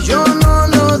lo di, yo no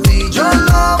lo di, yo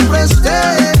lo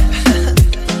presté.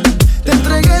 Te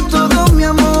entregué todo mi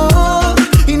amor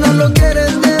y no lo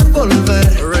quieres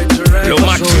devolver. Lo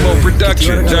Máximo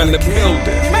Productions en the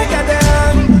building. Métete,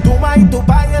 tu ma y tu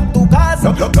pa en tu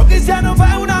casa. Lo que hicieron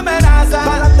fue una amenaza.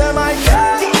 Para te Mike,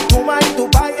 tu ma y tu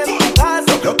pa en tu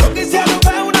casa. Lo que hicieron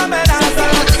fue una amenaza.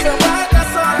 Se baila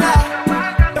sola,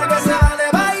 pero se vale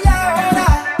bailar ahora.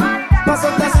 Pa'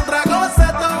 soltarse un trago se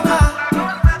toma.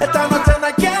 Esta noche no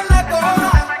hay quien la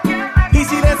coja. Y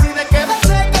si decides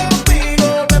quedarse conmigo,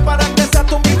 ven para que seas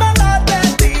tú misma la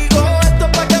testigo. Esto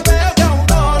es pa' que veas que aún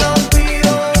no lo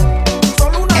olvido.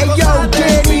 Solo una cosa te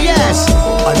pido.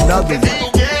 Si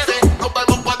tú quieres, nos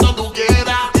vemos cuando tú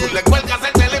quieras. Si le cuelgas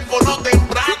el teléfono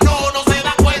temprano, no se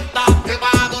da cuenta que va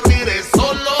a dormir es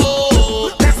solo.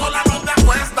 De sola no te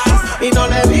acuestas. Y no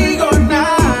le digo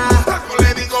nada. No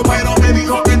le digo, pero me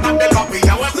dijo que también lo ha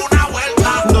pillado en una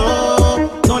vuelta. No,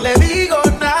 no le digo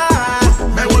nada.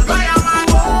 Me vuelve a llamar.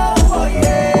 Oh,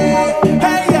 yeah.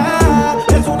 Ella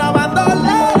es una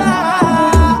bandolera.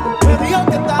 Me dijo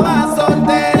que estaba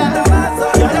soltera.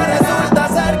 Y ahora resulta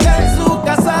ser que en su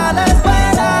casa la espera.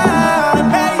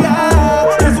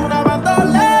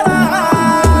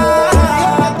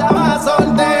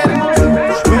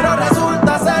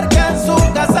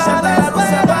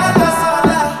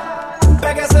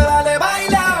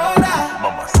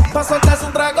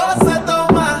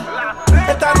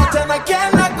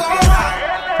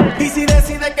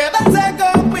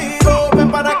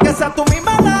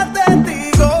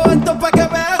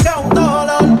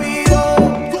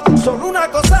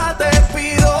 te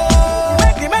pido.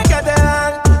 Dime que te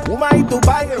dan tu ma y tu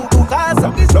pa en tu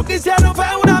casa. Lo que hicieron fue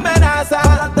una amenaza.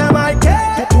 Te marqué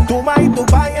tu ma y tu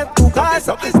pa en tu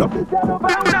casa. Lo que hicieron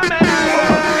fue una amenaza.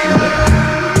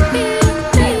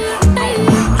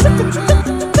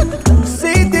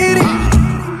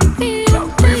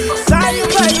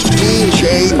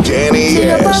 Si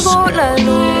yo apago la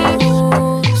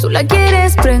luz, tú la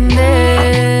quieres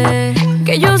prender.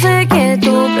 Que yo sé que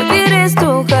tú prefieres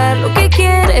tocar lo que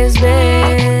quieres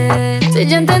ver. Si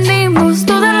ya entendimos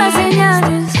todas las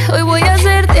señales, hoy voy a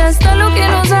hacerte hasta lo que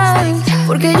no sabes.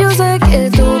 Porque yo sé que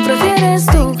tú prefieres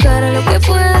tocar lo que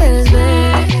puedes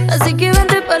ver. Así que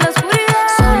vente pa' la oscuridad.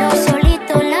 Solo,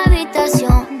 solito en la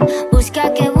habitación.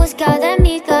 Busca que busca de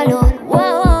mi calor.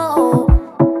 Wow.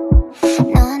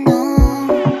 No, no.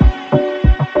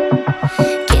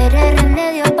 Quiere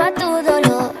remedio pa' tu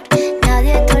dolor.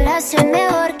 Nadie te lo hace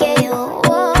mejor que yo.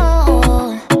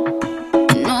 Wow.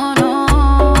 No,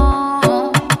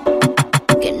 no.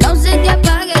 Que no se te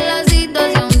apague la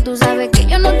situación. Tú sabes que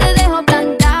yo no te dejo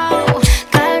plantado.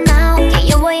 Calmao, que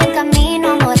yo voy en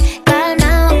camino, amor.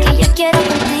 Calmao, que yo quiero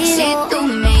contigo. Si tú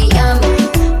me llamas,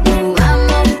 nos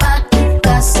vamos pa' tu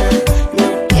casa.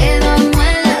 Nos quedamos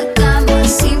en la cama,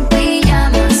 sin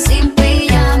pijama, sin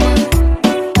pijama.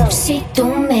 Si tú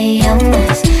me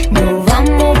llamas, nos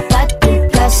vamos pa' tu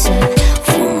casa.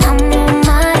 Fumamos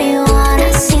marihuana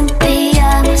sin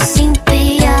pijama, sin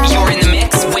pijama. You're in the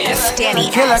mix with Danny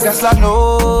Que la S. hagas la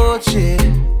noche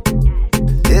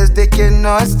desde que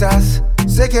no estás.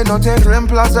 Sé que no te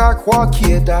reemplaza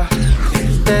cualquiera.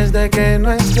 Desde que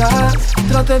no estás,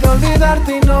 traté de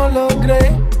olvidarte y no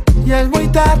logré. Y es muy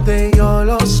tarde, yo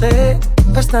lo sé.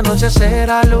 Esta noche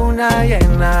será luna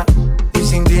llena y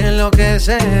sin ti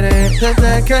enloqueceré.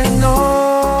 Desde que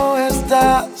no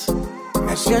estás,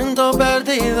 me siento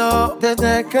perdido.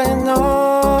 Desde que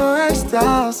no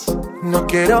estás, no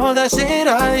quiero decir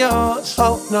adiós.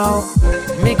 Oh no,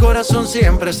 mi corazón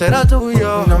siempre será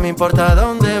tuyo. No me importa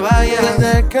dónde vayas.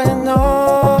 Desde que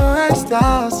no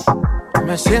estás,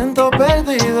 me siento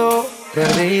perdido,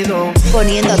 perdido.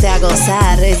 Poniéndote a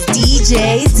gozar es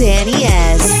DJ Danny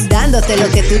S. Dándote lo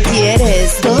que tú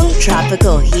quieres con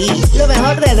Tropical Heat. Lo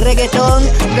mejor del reggaetón,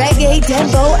 reggae,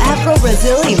 dembow, afro,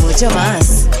 Brazil y mucho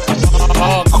más.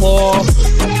 Hardcore,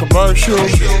 commercial.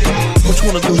 What you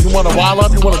wanna do? You wanna wild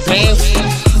up? You wanna dance?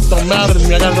 Don't matter to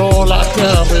me. I got it all locked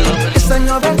down, baby.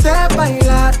 Extraño verte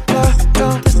bailar,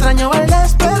 extraño al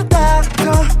despertar,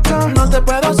 no te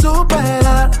puedo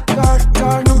superar,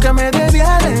 nunca me debí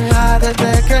alejar.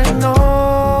 Desde que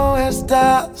no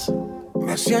estás,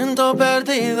 me siento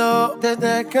perdido.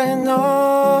 Desde que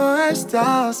no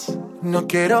estás, no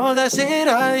quiero decir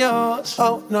adiós.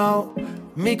 Oh no,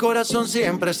 mi corazón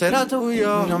siempre será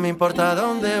tuyo. No me importa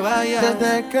dónde vayas.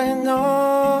 Desde que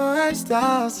no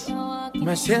estás,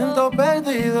 me siento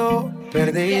perdido,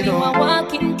 perdido. You a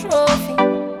walking trophy.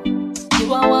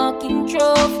 You a walking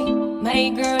trophy. My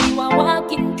girl, you a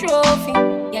walking trophy.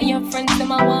 Yeah, your friends,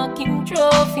 them a walking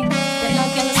trophy. Then I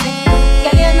can say,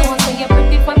 girl, you know, say you're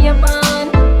pretty from your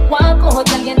band. Walk out,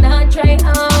 girl, you not try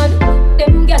hard.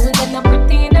 Them girls, they're not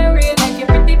pretty in a real life. You're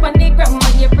pretty on the gram,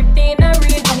 and you're pretty in a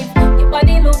real life. Your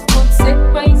body look good, set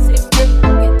right, set right.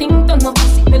 You think don't know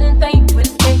pussy, well tight,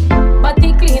 well tight.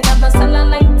 Body clean, have a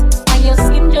cellulite. And your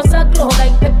skin just a glow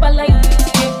like pepper light.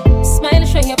 Yeah. Smile,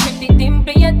 show you pretty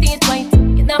dimple, your teeth white.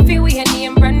 You not feel weird,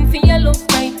 name brand for your look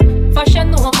right.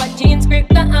 Fashion over jeans, grip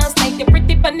the ass like you're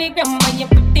pretty on the gram, and you're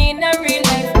pretty in a real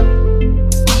life.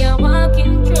 We are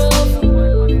walking trophy.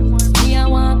 We are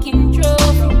walking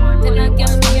trophy. Tell a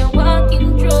girl we are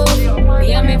walking trophy.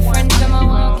 Me and my friends, them are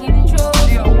walking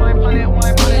trophy.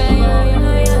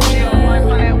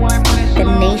 The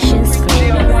nation's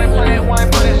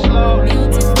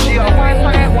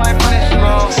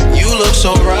You look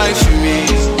so right for me.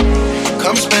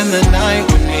 Come spend the night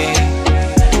with me.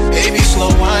 Baby, slow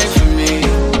wine for me.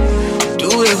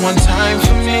 Do it one time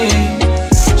for me.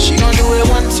 She gon' do it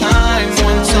one time,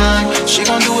 one time. She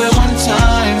gon' do it one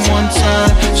time, one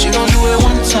time. She gon' do it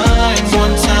one time,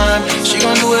 one time. She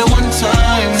gon' do it one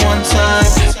time, one time.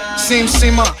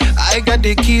 Simmer, I got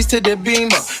the keys to the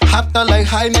Beamer. Hopped out like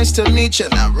hi, nice to meet ya.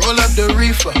 Now roll up the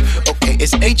reefer. Okay,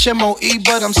 it's HMOE,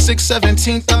 but I'm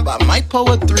 617th up. I might pull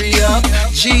a 3 up.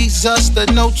 Jesus, the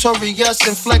notorious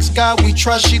and flex God we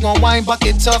trust. She gon' wine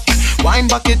bucket tough,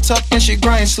 and she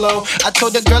grind slow. I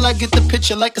told the girl I get the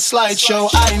picture like a slideshow.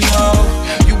 I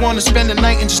know you wanna spend the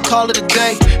night and just call it a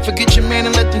day. Forget your man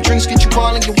and let them drinks get you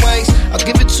all in your ways. I'll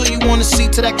give it to you on the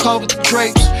seat to that car with the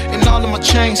drapes and all of my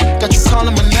chains. Got you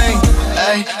calling my name.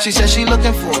 Ay, she said said she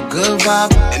looking for a good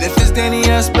vibe. And if it's Danny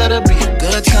S, better be a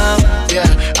good time. Yeah,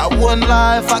 I wouldn't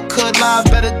lie if I could lie.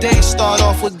 Better days start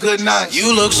off with good nights.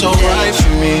 You look so right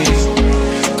for me.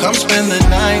 Come spend the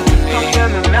night with me.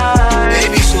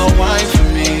 Baby, slow wine for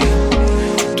me.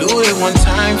 Do it one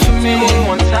time for me.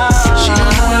 She gon'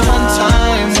 do it one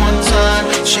time, one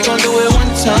time. She gon' do it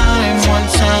one time, one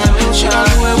time. She gon'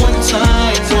 do it one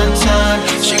time, one time.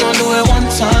 She gon' do it one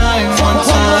time, one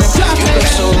time. You look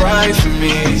so right for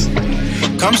me.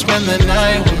 Come spend the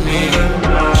night with me.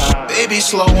 Baby,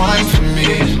 slow wine for me.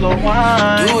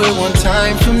 Do it one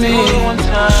time for me.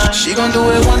 She gon'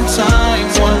 do it one time,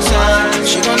 one time.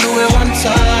 She gon' do it one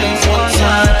time, one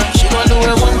time. She gon' do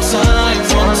it one time,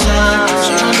 one time.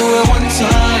 She gon' do it one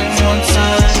time, one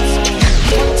time.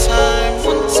 One time,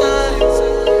 one time.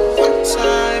 One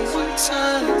time, one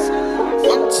time.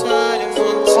 One time,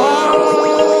 one time.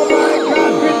 Oh my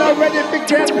God, we're not ready to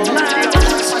get mad.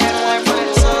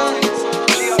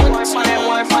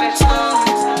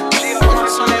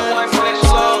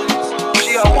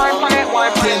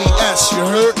 You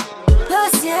heard? Lo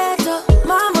siento,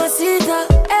 mamacita,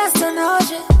 esta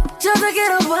noche yo te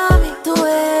quiero pa' mí. Tú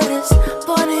eres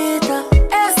bonita,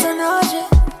 esta noche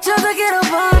yo te quiero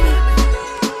pa' mí.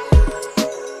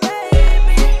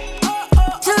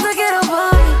 Yo te quiero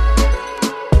pa' mí.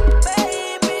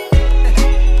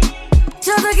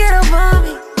 Yo te quiero pa'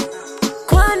 mí.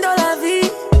 Cuando la vi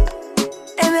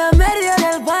en el medio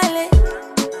del baile,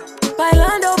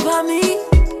 bailando pa' mí,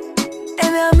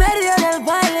 en el medio del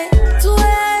baile.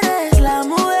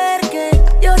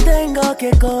 Que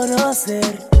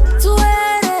conocer. Tú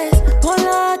eres con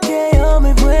la que yo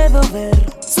me puedo ver.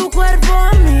 Su cuerpo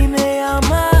a mí me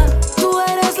llama. Tú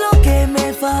eres lo que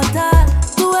me falta.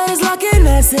 Tú eres lo que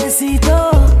necesito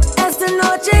esta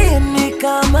noche en mi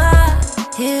cama.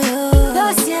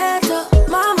 Lo siento,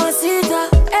 mamacita,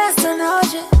 esta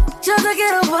noche yo te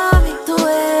quiero pa' mí. Tú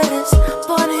eres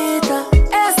bonita,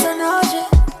 esta noche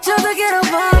yo te quiero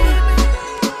pa' mí.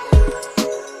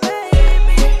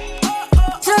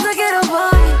 Yo te quiero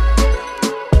pa' mí.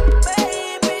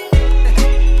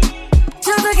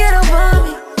 Yo te quiero pa'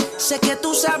 mí. Sé que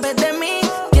tú sabes de mí.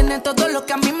 Tienes todo lo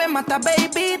que a mí me mata,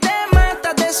 baby. Te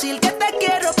mata decir que te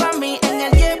quiero pa' mí. En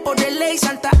el jet por el ley,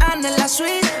 Santa Ana en la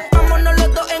suite. Vámonos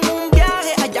los dos en un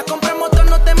viaje. Allá compramos todo,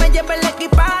 no te me lleves el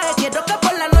equipaje. Quiero que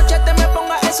por la noche te me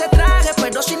pongas ese traje,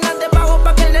 pero sin nada debajo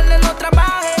pa' que el nene no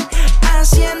trabaje.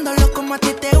 Haciéndolo como a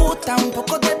ti te gusta. Un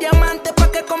poco de diamante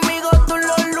pa' que conmigo tú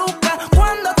lo lucas.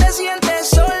 Cuando te sientes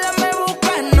sola me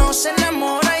busca, no se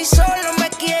enamora y solo me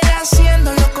quiere.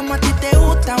 Haciéndolo como a ti te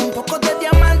gusta, un poco de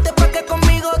diamante pa' que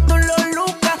conmigo tú lo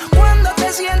lucas. Cuando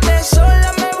te sientes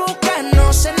sola me busca,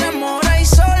 no se enamora y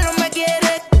solo me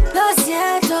quiere. Lo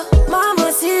siento,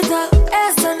 mamacita,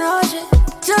 esta noche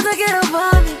yo te quiero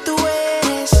pa' mí. Tú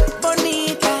eres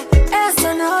bonita,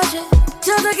 esta noche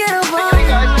yo te quiero pa' mí.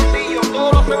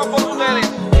 Todo lo hacemos por ustedes.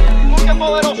 Porque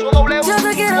poderoso doble. Yo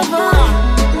te quiero pa'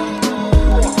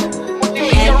 mí.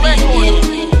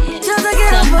 Yo te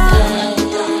quiero pa' mí.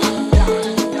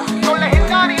 Los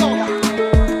legendarios.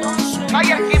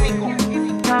 Vaya químico.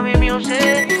 Gaby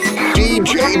Music.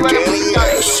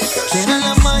 Será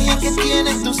la magia que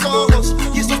tienen tus ojos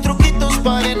y esos truquitos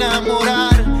para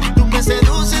enamorar. Tú me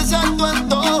seduces a tu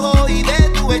antojo y de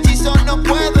tu hechizo no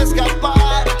puedo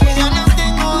escapar. Qué ganas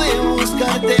tengo de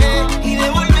buscarte y de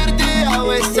volverte a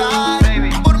besar.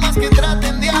 Por más que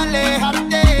traten de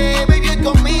alejarte, baby,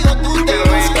 conmigo tú te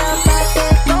ves. Escápate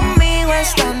conmigo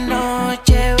esta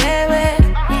noche, bebé.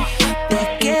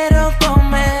 Te quiero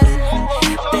comer,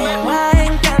 te va a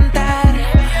encantar.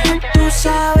 Tú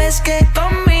sabes que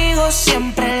conmigo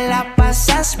siempre la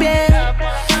pasas bien.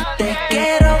 Te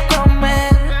quiero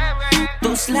comer,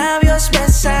 tus labios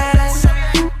besar.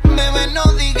 Bebé, no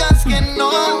digas que no,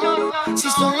 si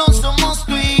solo somos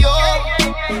tú y yo,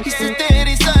 y se te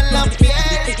eriza la piel.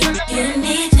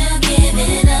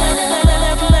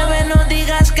 Bebé, no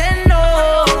digas que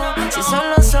no, si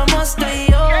solo somos tú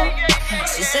y yo,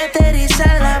 si se te eriza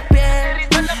la piel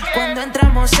cuando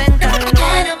entramos en calor.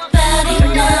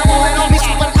 Mi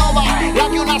supernova, la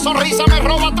que una sonrisa me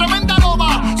roba, tremenda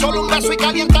loba. Solo un beso y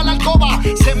calienta la alcoba,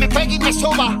 se me pega y me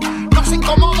soba. No se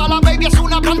incomoda, la baby es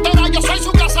una pantera, yo soy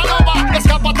su casanova.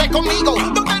 Escápate conmigo,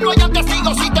 donde no haya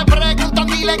testigos. Si te preguntan,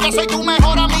 dile que soy tu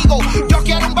mejor amigo. Yo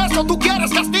quiero un beso, tú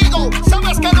quieres castigo.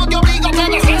 Sabes que no te obligo, te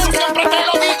deseo, siempre te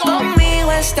lo digo.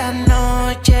 Conmigo esta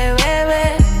noche,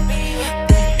 bebé.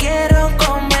 Te quiero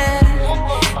comer,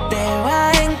 te va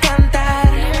a encantar.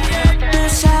 Tú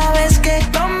sabes que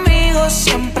conmigo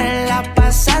siempre la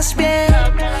pasas bien.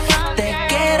 Te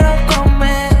quiero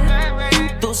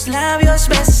comer, tus labios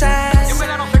besar.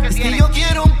 Es que yo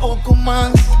quiero un poco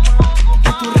más,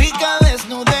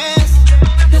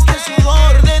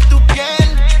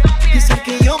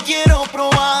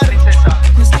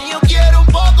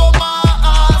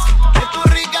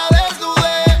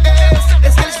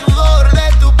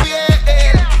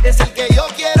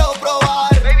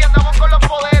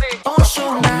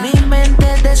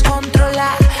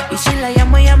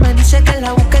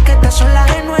 la busque que está sola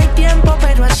y no hay tiempo,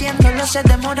 pero haciéndolo se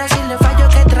demora. Si le fallo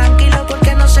que tranquilo,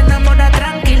 porque no se enamora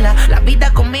tranquila. La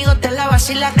vida conmigo te la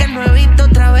vacila, que no he visto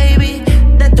otra baby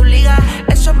de tu liga.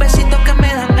 Esos besitos que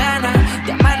me dan ganas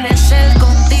de amanecer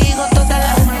contigo toda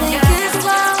la mañana.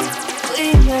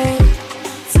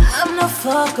 Time to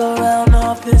fuck around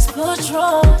off this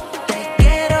Patron. Te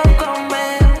quiero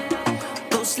comer,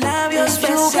 tus labios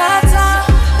besar.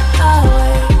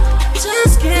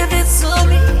 Just give it to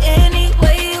me any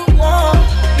way you want.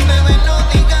 Bebé, no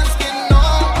digas que no.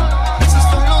 Esos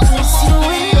son los Just you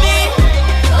and me,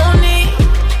 don't need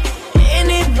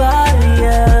anybody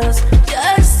else.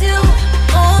 Just you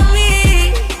on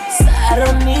me, so I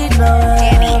don't need no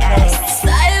else.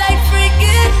 Style like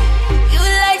freaking, you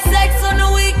like sex on the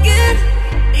weekend.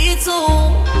 Me too,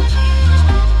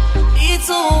 me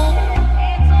too.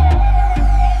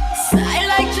 Style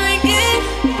like drinking,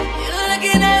 you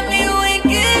looking at me.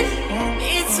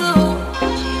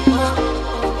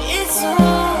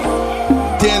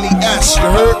 Danny S, you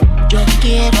heard? Yo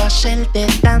quiero hacerte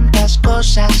tantas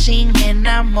cosas sin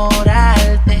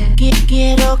enamorarte.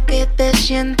 Quiero que te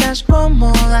sientas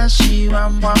cómoda si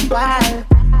vamos a par.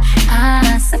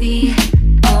 Así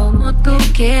como tú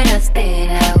quieras te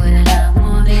hago el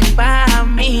amor. Pa'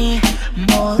 mí,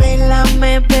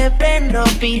 modélame, bebé,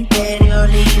 ropa interior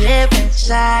y de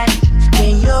pensar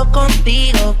que yo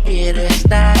contigo quiero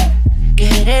estar.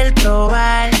 Querer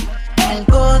probar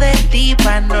algo de ti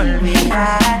pa' no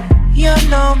olvidar. Yo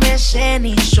no me sé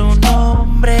ni su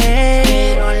nombre,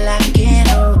 pero la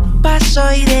quiero.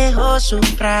 Paso y dejo su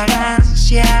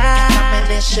fragancia, no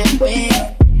me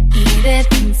desespero. Y de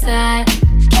pensar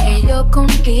que yo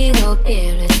contigo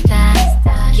quiero estar.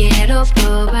 Quiero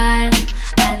probar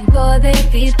algo de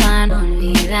ti pa' no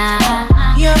olvidar.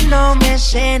 Yo no me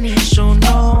sé ni su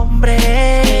nombre,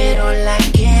 pero la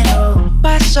quiero.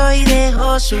 Paso y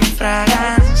dejo su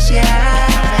fragancia,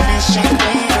 no me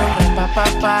desespero.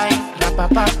 Rapapapay,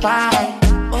 rapapapay,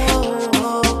 oh,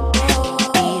 oh,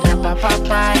 oh. Y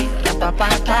rapapapay,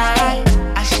 rapapapay,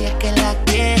 así es que la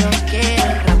quiero, quiero.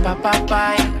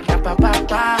 Rapapapay,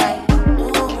 rapapapay,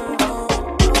 oh, oh, oh.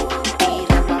 Y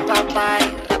rapapapay,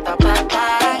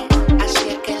 rapapapay, así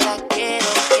es que la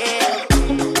quiero, quiero.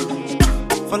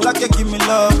 For like you give me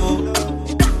love, oh.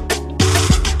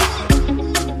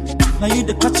 Now you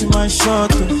the catch my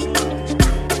shot, oh.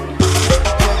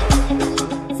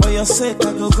 For your sake,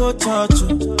 I go touch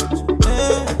you.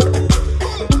 Yeah.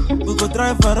 We go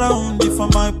drive around you for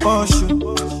my Porsche.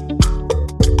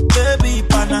 Baby,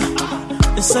 pana,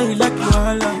 they say you like you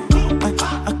all.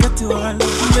 I get you all.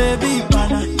 Baby,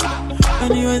 pana,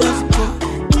 anywhere that you go,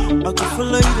 I can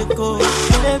follow you to go.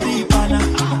 Baby, pana,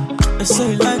 they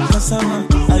say you like cassava,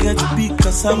 I get to big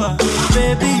cassava.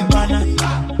 Baby, pana,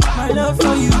 my love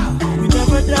for you, we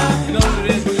never die.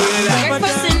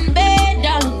 Breakfast in bed,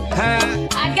 darling.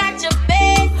 I got your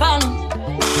bed falling.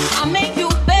 I make you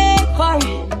beg for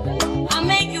it. I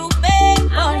make you beg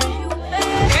for it.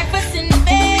 Breakfast in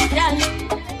bed, darling.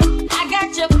 I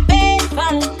got your bed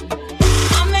falling.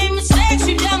 I made mistakes,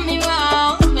 you done me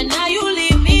wrong, but now you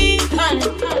leave me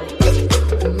falling.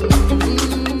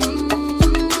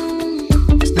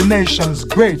 It's the nation's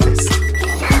greatest.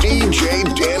 DJ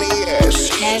Danny S.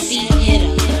 Heavy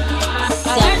hitter. I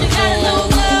heard you got a new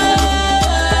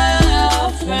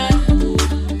girlfriend,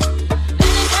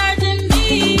 and it's hurting me.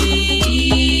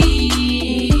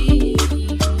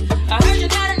 I heard you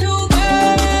got a new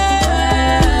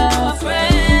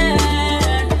girlfriend,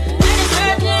 and it's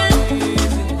hurting.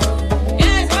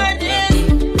 Yeah, it's hurting.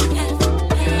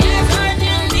 Yeah, it's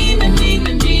hurting me. Yeah, it's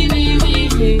hurting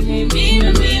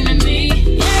me.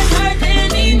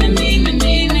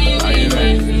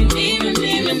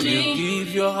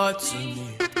 Give your heart to me.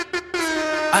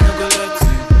 I no go let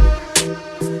you.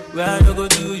 Where I no go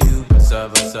do you. Basa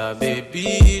basa, baby,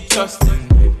 trust in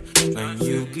me. When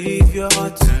you give your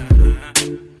heart to me,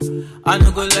 I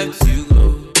no go let you go.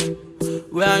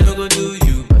 Where I no go do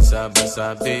you. Basa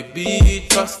basa, baby,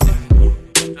 trust in me.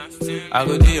 I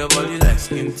go do your body like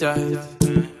skin tight.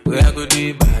 Where I go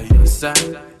do by your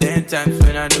side. 10 times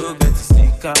when I don't get to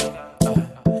stick out,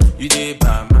 you did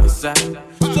by my side.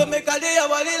 So make a day your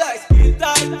body like skin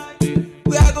tight.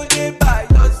 We are going to by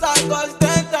your side. Cause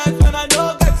 10 times when I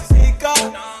don't get to stick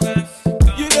out,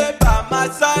 you did by my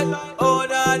side. Oh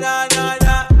na na na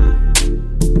na.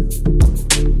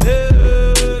 Hey,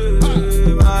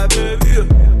 my baby.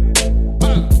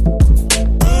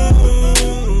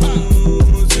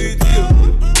 Sweet you.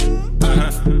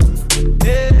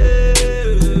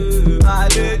 Hey, my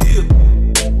lady.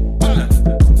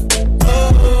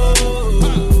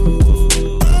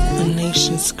 The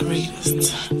nation's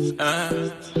greatest.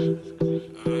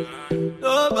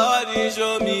 Shawty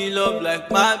show me love like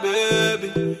my baby.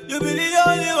 You be the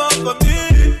only one for me.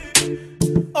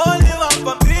 Only one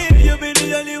for me. You be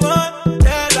the only one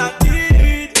that I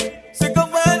need. Sick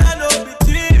of when I know be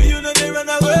cheap. You know they run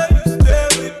away, you stay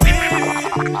with me.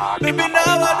 Maybe now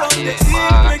I don't get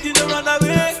sick. Make you run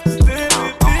away, stay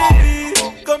with me.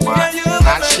 Come here, you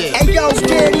my shit. Hey yo,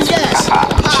 Daddy, yes.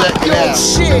 Check it out.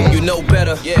 Shit. You know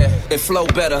better, yeah, and flow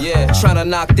better. Yeah, tryna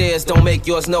knock theirs, don't make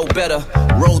yours no better.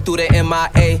 Roll through the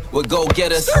MIA with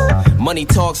go-getters. Money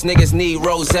talks, niggas need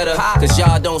Rosetta. Cause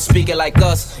y'all don't speak it like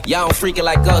us. Y'all don't freak it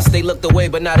like us. They looked away,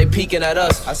 but now they peeking at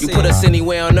us. You put us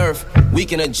anywhere on earth, we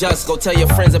can adjust. Go tell your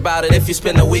friends about it if you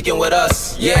spend the weekend with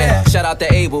us. Yeah, shout out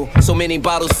to Abel. So many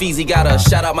bottles, Feezy got a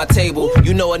shout out my table.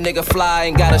 You know a nigga fly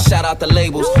and gotta shout out the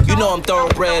labels. You know I'm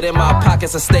thoroughbred and my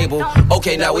pockets are stable.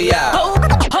 Okay, now we out.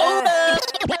 Hold up,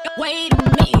 wait a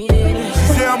minute.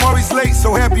 She say I'm always late,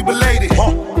 so happy belated.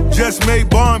 Just made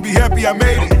Bond, be happy I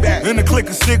made it. In the click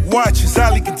of sick watch, it's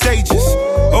highly contagious.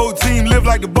 Old team live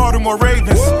like the Baltimore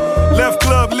Ravens. Left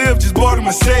club live, just bought a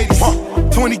Mercedes.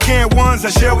 20 can ones I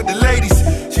share with the ladies.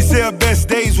 She said her best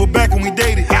days were back when we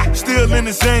dated. Still in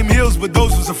the same hills, but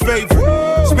those was her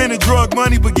favorite. Spending drug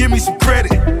money, but give me some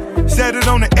credit. Set it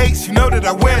on the 8s, you know that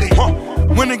I wet it.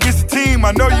 Win against the team,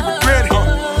 I know you regret it.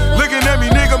 Looking at me,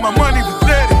 nigga, my money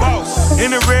pathetic.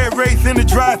 In the red Wraith, in the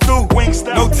drive-thru.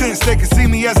 No tents, they can see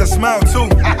me as I smile too.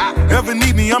 Ever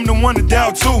need me, I'm the one to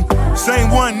dial too.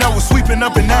 Same one that was sweeping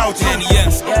up and out too.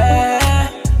 Yes. Yeah,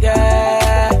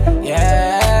 yeah,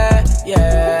 yeah,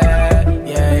 yeah,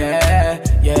 yeah,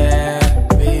 yeah.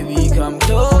 Baby, come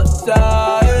closer.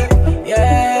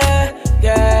 Yeah,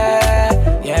 yeah,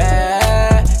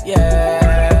 yeah,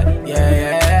 yeah,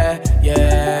 yeah,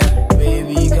 yeah.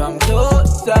 Baby, come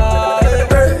closer.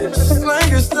 Just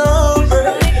like a stone,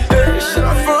 baby.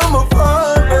 Shot from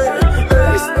afar, baby.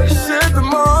 Shit the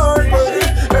more, baby.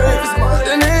 It's more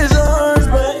than his arms,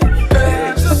 baby.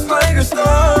 Just like a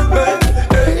stone,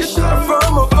 baby. Shot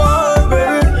from afar,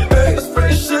 baby.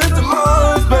 Shit the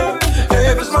more, baby.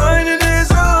 It's mine in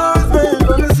his arms, baby.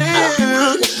 Let me see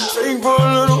you. Sing for a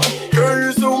little while. Girl,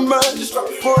 you're so mad. Just drop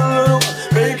for a little while.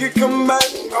 Make it come back.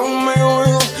 Don't make it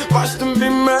real. Watch them be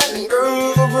mad. Girl,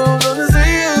 you're so cool. Let me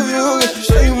see you.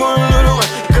 Sing for a little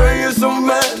while. Girl, you're so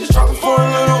mad. Just drop for a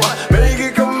little while. Make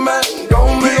it come back.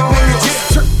 Don't make it real.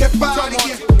 Jerk that body,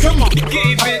 come on.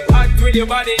 Keep it hot with your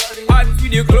body, hot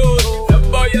with your clothes. The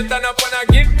boy you turn up and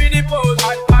give me the pose.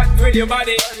 Hot with your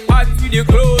body, hot with your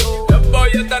clothes. The boy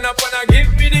you turn up and give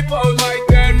me the pose. My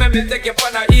girl, let me take you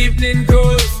on an evening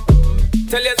cruise.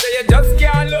 Tell you say you just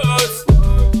can't lose.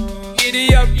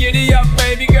 Giddy up,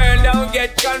 baby girl, don't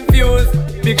get confused.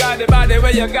 Because the body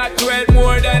where you got worth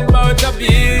more than about $1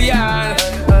 billion.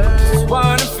 Just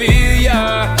wanna feel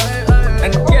ya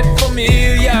and get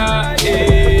familiar,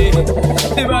 yeah.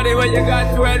 The body where you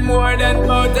got worth more than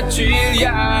about $1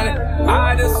 trillion.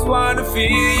 I just wanna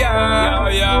feel ya,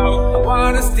 yo, I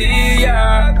wanna steal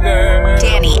ya, girl.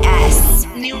 Danny S.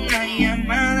 Ni una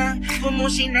llamada, como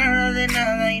si nada de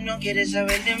nada y no quieres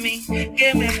saber de mí,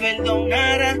 que me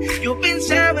perdonara. Yo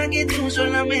pensaba que tú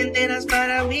solamente eras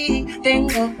para mí.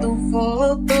 Tengo tu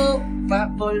foto pa'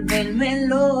 volverme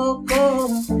loco,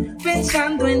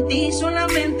 pensando en ti,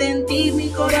 solamente en ti, mi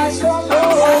corazón.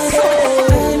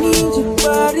 I need your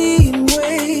body in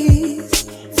ways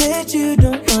that you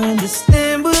don't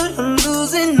understand, but I'm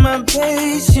losing my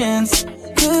patience.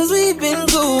 Cause we've been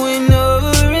going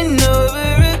over and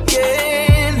over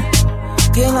again.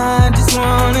 Girl, I just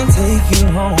wanna take you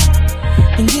home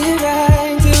and get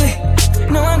right to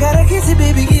it. No, I gotta kiss it,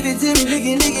 baby, give it to me, lick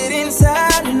it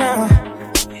inside and out.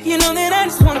 You know that I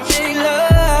just wanna make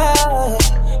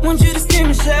love, want you to scream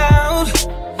and shout.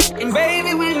 And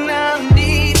baby, we're now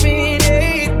deep in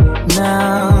it.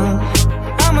 Now,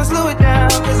 I'ma slow it down,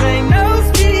 cause ain't no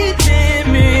speed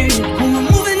limit. When we're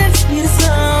moving at the speed of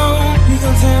sound, we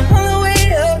gon' turn all the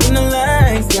way up and the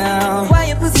lights down. Why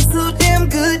your pussy so damn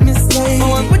good, Miss Lady? I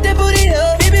wanna put that booty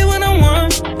up, baby, when I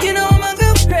want. You know I'ma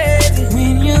go crazy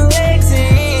when your legs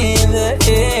in the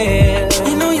air.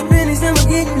 You know your business never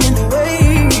getting in the way.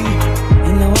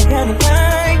 You know I kinda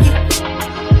like it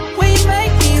when you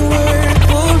make me work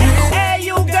for it. Hey,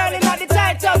 you girl in the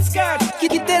tight top skirt.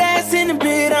 Get that ass in the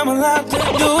bed, I'ma lock the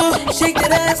door. Shake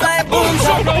that ass like boom,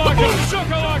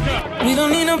 shakalaka. We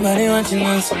don't need nobody watching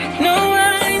us. No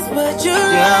eyes but your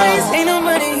eyes. Ain't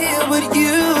nobody here but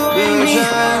you and me.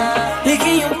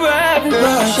 Licking your private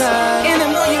parts. And I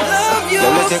know you love you,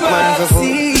 so I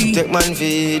see. take man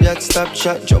feed that stop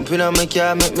chat. Jump in on my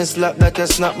car, make me slap like a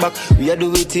snapback. We a do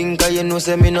we think, cause you know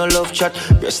say me no love chat.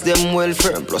 Breast them well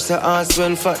firm, plus the ass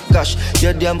well fat. Gosh,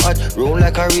 you damn hot, round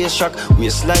like a race track.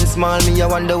 Waistline small, me I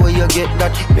wonder where you get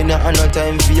that. Me not have no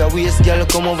time for your waist, girl,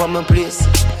 come over my place.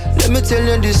 Let me tell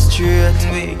you this straight.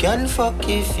 We can fuck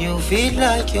if you feel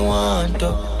like you want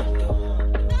to,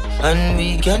 and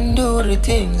we can do the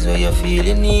things where you feel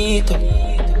you need to,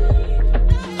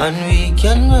 and we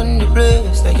can run the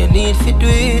place like you need to do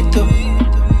it too.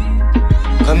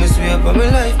 Come and swear for my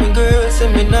life, my girl,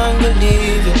 say me not gonna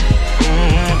leave you.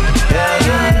 Yeah,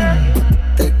 yeah.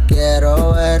 Te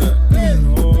quiero ver,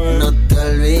 no te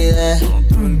olvides.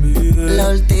 La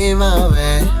última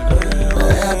vez me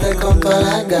dejaste con todas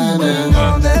las ganas.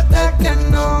 ¿Dónde estás que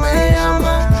no me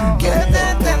llamas? Que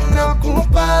te tengo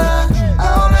ocupada.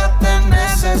 Ahora te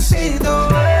necesito.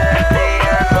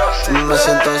 Me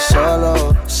siento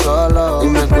solo, solo, y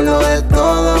me acuerdo de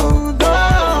todo.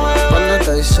 Cuando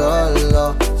estoy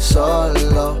solo,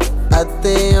 solo, a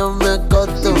ti yo me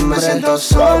acostumbré. Me siento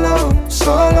solo,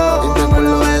 solo, y me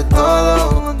acuerdo de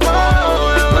todo.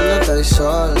 Cuando estoy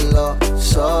solo,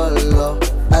 solo,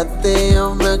 a ti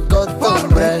yo me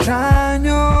acostumbré. Te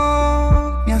extraño,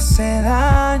 me hace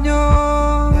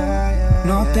daño.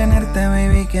 No tenerte,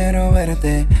 baby, quiero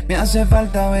verte. Me hace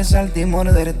falta besarte y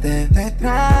morderte. Te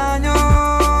extraño,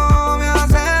 me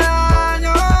hace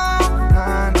daño.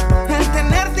 El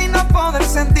tenerte y no poder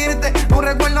sentirte. No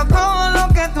recuerdo todo lo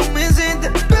que tú me hiciste.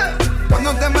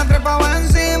 Cuando te me trepaba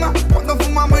encima, cuando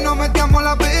fumamos y nos metíamos a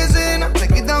la piscina. Te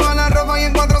quitaba la ropa y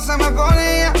en cuatro se me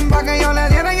ponía, pa' que yo le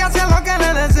diera y hacía lo que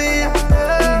le decía.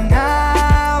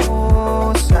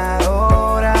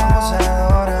 Abusadora,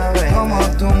 baby. Como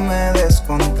tú me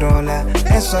descontrolas,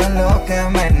 eso es lo que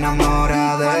me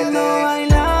enamora de ti. Cuando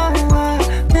bailaba,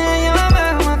 ella me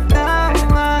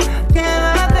mataba.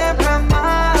 Quédate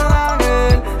plasmada,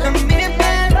 girl, en mi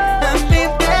piel, en mi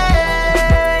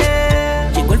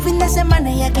piel. Llegó el fin de semana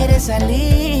y ella quiere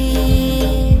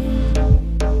salir.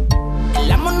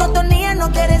 La monotonía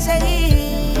no quiere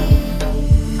seguir.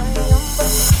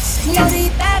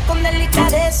 Señorita con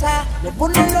delicadeza, me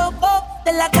pone loco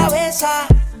de la cabeza.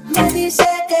 Me dice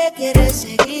que quiere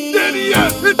seguir.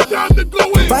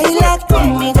 Baila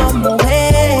conmigo,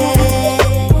 mujer,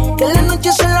 que la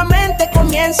noche solamente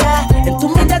comienza. En tu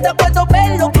mirada puedo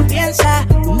ver lo que piensas.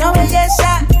 Una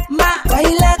belleza más.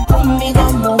 Baila conmigo,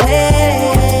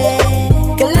 mujer,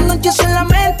 que la noche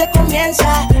solamente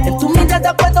comienza. En tu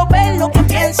mirada puedo ver lo que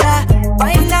piensas.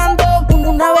 Bailando con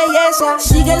una belleza.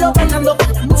 Síguelo bailando,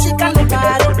 que la música no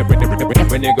pare.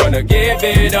 When you gonna give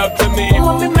it up to me? Como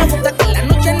a mí me gusta que la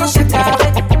noche no se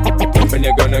acabe. When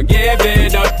you gonna give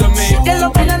it up to me? Síguelo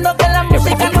bailando, que la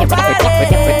música no pare.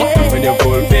 When you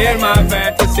fulfill my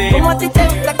fantasy? Como a ti te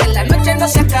gusta que la noche no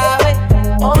se acabe.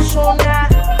 Ozuna,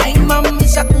 ay mami,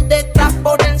 sacudeta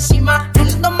por encima.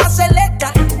 El no más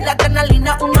selecta, la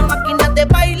adrenalina, una máquina de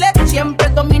baile. Siempre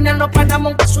domina, no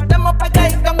paramos, que sudemos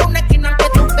pegadito en una esquina. Que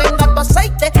tú tengas tu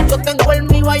aceite, yo tengo el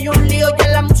mío, hay un lío. Y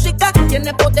en la música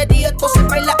tiene poderío, esto se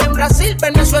baila en Brasil,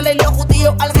 Venezuela y los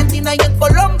judíos, Argentina y en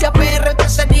Colombia, PR,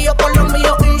 tercerío, con los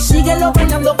míos. Y síguelo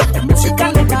bailando, que la música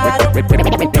no pare.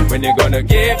 When you gonna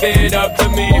give it up to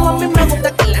me? Como a mí me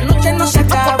gusta que la noche no se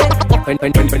acabe. When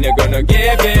you gonna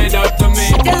give it up to me?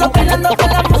 Síguelo bailando, que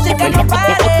la música no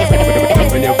pare.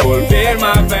 When you fulfill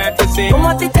my fantasy? Como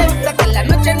a ti te gusta que la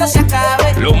noche no se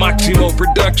acabe. Lo Máximo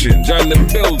Productions on the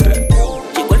building.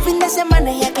 Llegó el fin de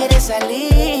semana y ella quiere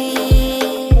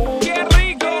salir. ¡Qué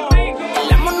rico!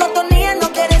 La monotonía no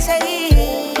quiere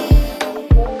seguir.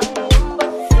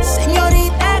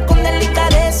 Señorita con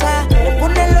delicadeza, me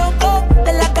pone loco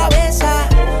de la cabeza.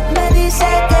 Me dice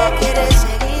que quiere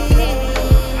seguir.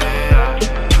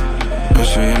 No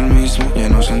soy el mismo, ya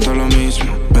no siento lo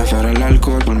mismo. Prefiero el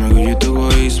alcohol por mi orgullo y tu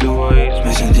egoísmo.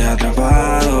 Me sentí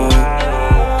atrapado,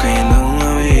 cayendo en un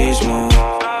abismo.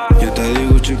 Yo te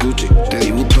digo Gucci, te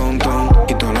digo ton.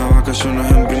 Y todas las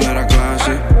vacaciones en primera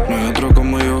clase. No hay otro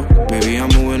como yo, baby, I'm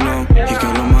moving on. Y que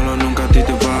lo malo nunca a ti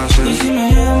te pase. Y si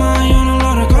me llama, yo no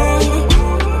lo recojo.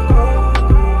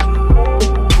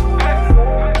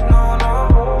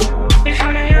 Y si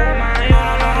me llama, yo no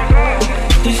lo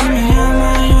recojo. Y si me llama,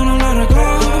 yo no lo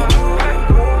recojo.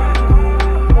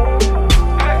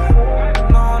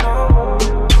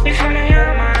 Y si me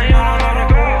llama, yo no lo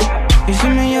recojo. Y si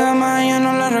me llama, yo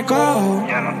no lo recojo.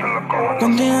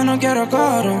 Contigo no quiero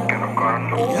coro.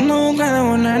 Yo no busqué de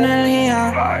buena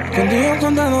energía. Contigo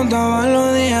contando todos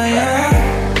los días, yeah.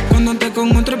 Cuando te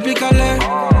con otro explícale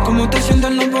cómo te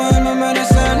sientes no poderme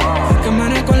merecer. Que me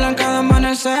recuerdan cada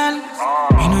amanecer.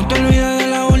 Y no te olvides de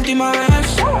la última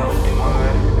vez.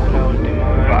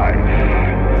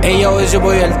 Hey yo, it's your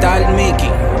boy El Tal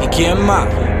Mickey. ¿Y quién más?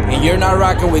 And you're not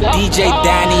rocking with DJ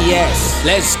Danny S.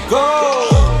 Let's go!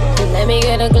 Let me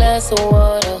get a glass of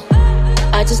water.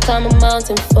 I just climb a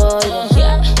mountain for you.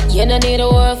 Yeah. You don't need a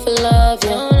word for love,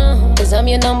 yeah. Cause I'm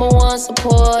your number one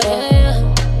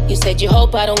supporter. You said you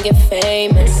hope I don't get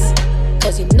famous.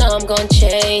 Cause you know I'm gon'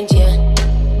 change, yeah.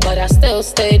 But I still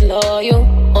stayed loyal.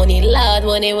 Only lied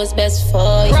when it was best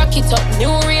for you. Rock it up,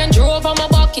 new Range Rover, I'ma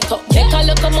back it up. Make a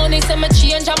look of money, say me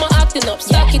change, I'ma acting up.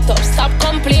 Stack it up, stop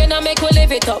complaining, and make we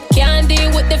live it up. Can't deal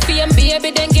with the fame,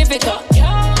 baby, then give it up.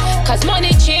 Cause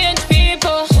money change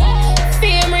people.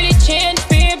 Fame really change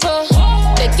people.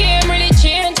 The game really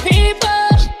change people.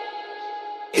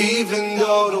 Even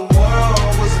though the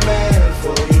world was made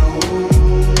for you,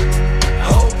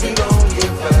 hope you don't get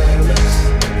famous.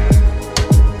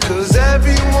 Cause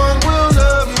everyone will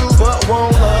love you, but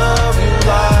won't love you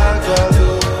like I do.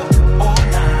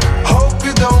 Hope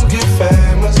you don't get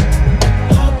famous.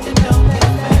 Hope you don't get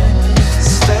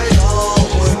famous. Stay home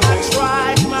with me.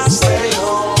 Stay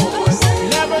home with me.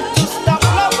 Never to stop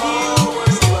love you.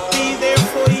 Be there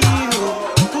for you.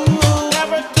 Ooh,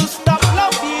 never to stop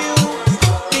love you.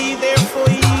 Be there for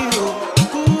you.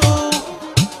 Ooh,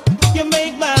 you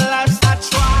make my life I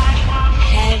try.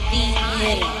 Heavy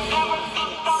hitter.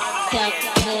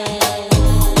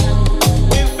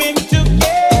 We've been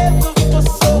together for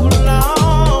so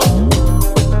long,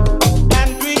 and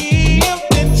we have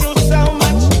been through so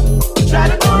much. Try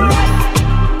to do right.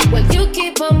 Well, you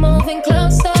keep on moving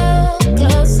closer,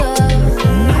 closer.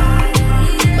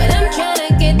 But I'm trying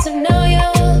to get to know you,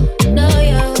 know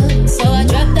you. So I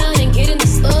drop down and get in the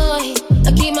story.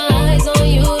 I keep my eyes on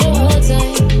you the whole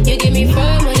time. You give me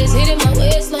firm when it's hitting my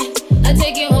waistline. I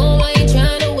take you home, I ain't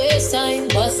trying to waste time.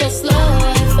 But so slow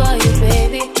for you,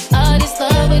 baby. All this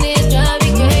love and it's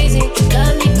driving me crazy.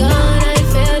 Got me gone, I ain't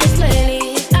felt this lately.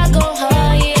 I go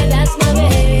hard, yeah, that's my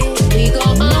baby. We go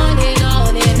on and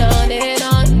on and on and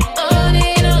on. On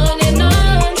and on and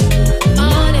on.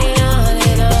 On and on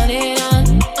and on and on.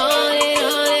 On and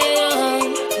on and on.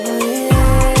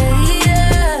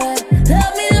 Yeah.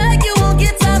 Love me like you won't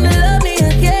get time to love me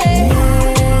again.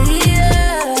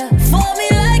 Yeah. For me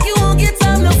like you won't get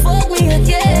time to fuck me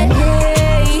again.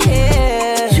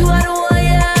 Yeah. You are the one,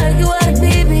 yeah. You are the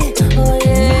baby. Oh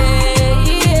yeah,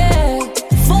 yeah.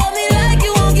 For me like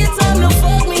you won't get time to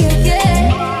fuck me again.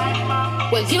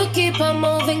 Well, you keep on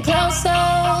moving closer,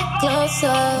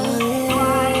 closer.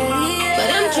 But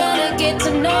I'm trying to get to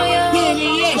know you.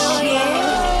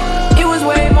 It was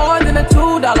way more than a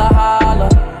 $2 holler.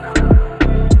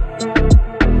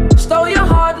 Stole your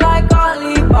heart like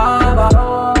Alibaba.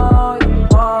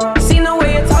 Seen the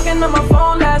way you're talking on my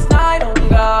phone last night, oh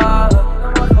God.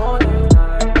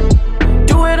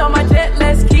 Do it on my jet,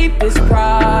 let's keep this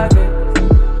private.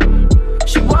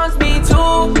 She wants me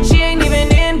too, she ain't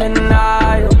even in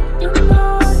denial.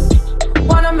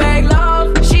 Wanna make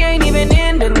love, she ain't even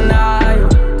in denial.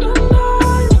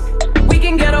 We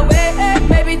can get away,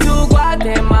 maybe to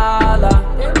Guatemala.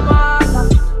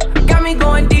 Got me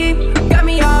going deep, got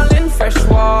me all in fresh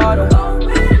water.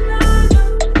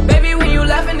 Baby, when you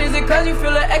laughing, is it cause you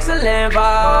feel an excellent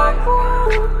vibe?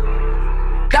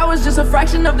 That was just a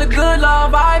fraction of the good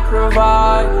love I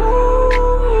provide.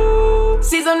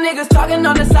 See some niggas talking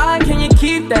on the side, can you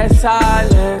keep that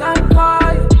silent?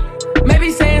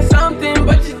 Maybe saying something,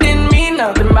 but you didn't mean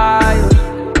nothing by it.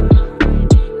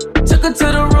 Took her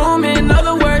to the room, in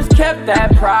other words, kept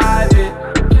that private.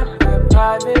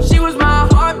 She was my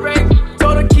heartbreak,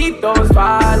 told her keep those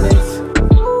violets.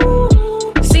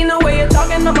 Seen the way you're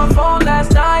talking on my phone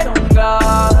last night, oh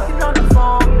God.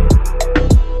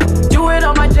 Do it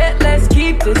on my jet, let's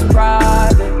keep this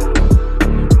private.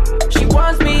 She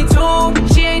wants me too,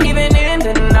 she ain't even in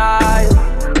denial.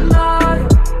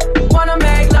 Wanna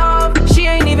make love, she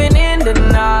ain't even in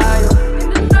denial.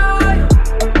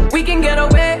 We can get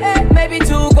away, maybe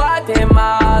to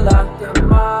Guatemala.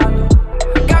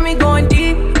 Got me going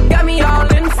deep, got me all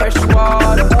in fresh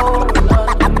water.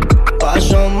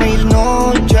 Paso mis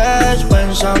noches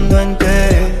pensando en ti,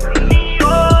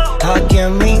 aquí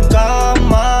en mi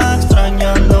cama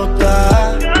extrañándote.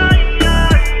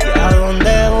 Y a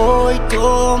donde voy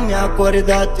tú me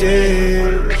acuérdate.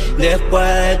 Después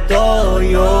de todo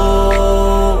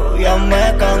yo ya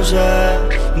me cansé,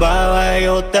 bebé,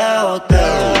 yo te boté.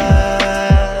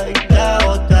 Y te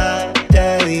boté,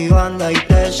 te di banda y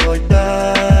te solté.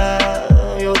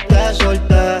 Yo te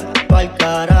solté, pa'l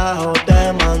carajo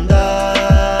te mandé.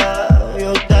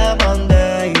 Yo te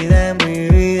mandé y de mi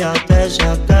vida te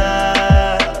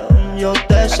saqué. Yo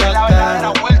te saqué,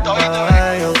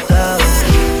 bebé, yo te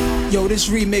boté. Yo, this This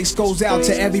remix goes out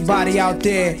to everybody out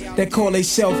there that call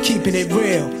themselves keeping it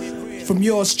real. From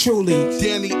yours truly,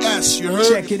 Danny S. You heard?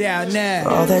 Check it out now.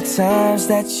 All the times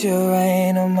that you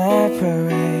rain on my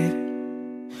parade,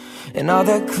 and all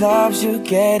the clubs you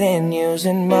get in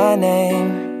using my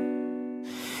name.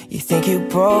 You think you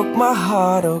broke my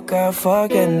heart, oh girl, for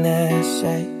goodness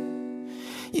sake.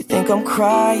 You think I'm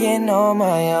crying on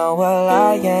my own, well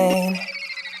I ain't.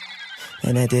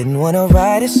 And I didn't wanna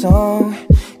write a song,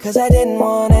 cause I didn't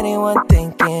want anyone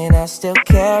thinking I still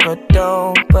care or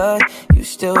don't. But you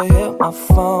still hit my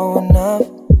phone up,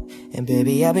 and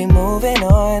baby I'll be moving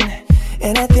on.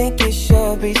 And I think it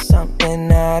should be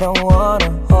something I don't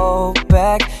wanna hold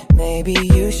back. Maybe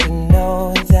you should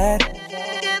know that.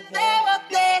 Que te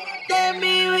boté, de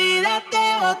mi vida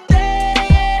te boté.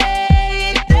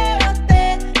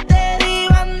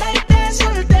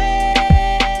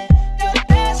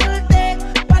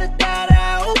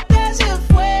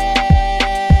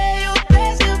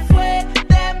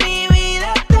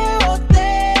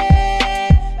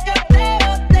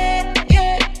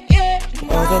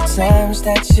 Times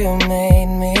that you made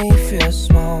me feel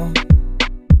small.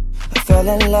 I fell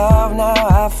in love, now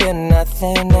I feel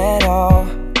nothing at all.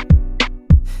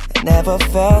 I never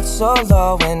felt so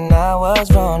low when I was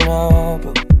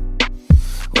vulnerable.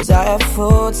 Was I a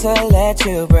fool to let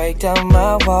you break down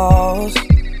my walls?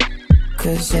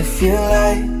 Cause if you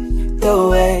like the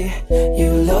way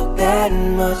you look that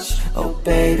much, oh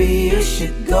baby, you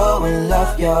should go and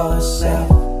love yourself.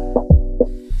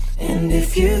 And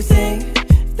if you think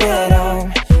that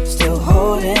I'm still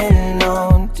holding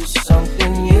on to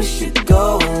something, you should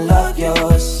go and love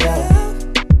yourself.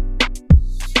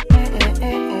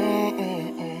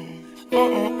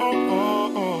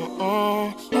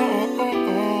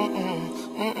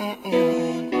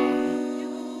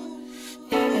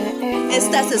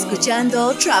 Estás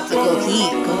escuchando Tropical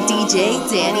Heat con DJ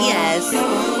Danny S.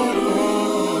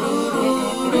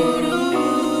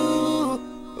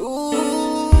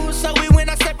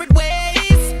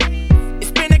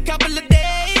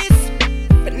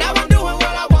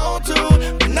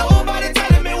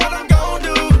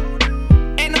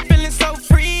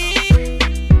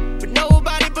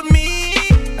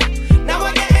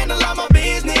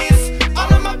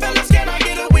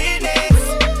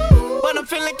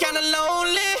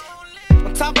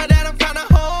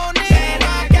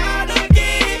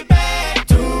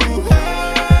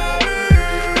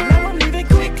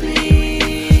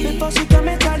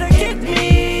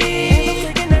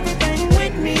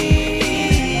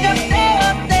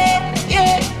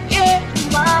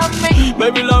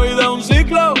 Baby, la vida es un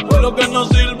ciclo, lo que no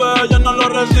sirve ya no lo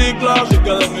recicla. Así que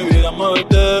de mi vida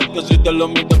muévete, que si te lo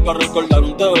metes para recordar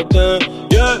un TBT.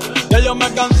 Yeah, ya yo me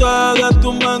cansé de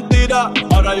tus mentiras,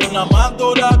 ahora hay una más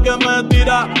dura que me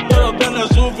tira. Todo tiene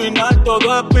su final,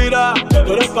 todo expira.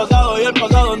 Tú eres pasado y el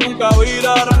pasado nunca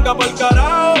vira. Arranca pa'l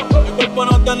carajo, mi cuerpo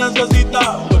no te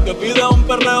necesita, porque pide un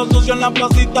perreo sucio en la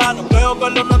placita. No creo que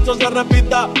lo nuestro se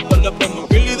repita, pues le prendo un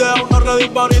kill y deja uno ready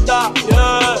pa' ahorita.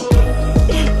 Yeah.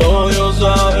 Odio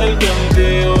saber que en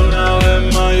ti una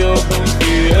vez más yo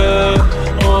confié.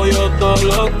 Odio todo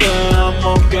lo que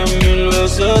amo, que mil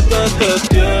veces te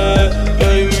testé.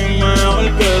 Baby, mejor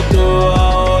que tú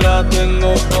ahora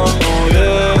tengo como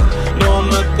 10. Lo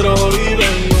nuestro vive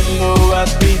en un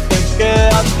Bugatti, te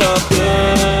quedaste a pie.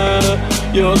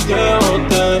 Yo te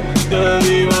boté, te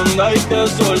di banda y te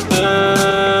solté.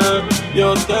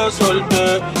 Yo te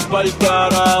solté, pa'l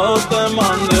carajo te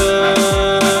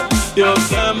mandé. Yo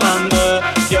te mandé,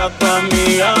 que a tu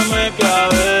amiga me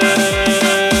clavé,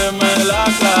 me la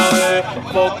clavé,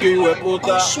 poqui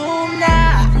hueputa.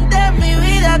 Osuna, de mi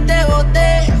vida te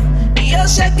boté, y yo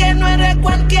sé que no eres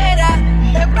cualquiera.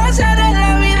 Me pasaré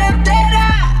la vida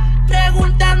entera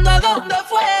preguntando a dónde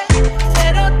fue,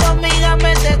 pero tu amiga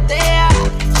me tetea,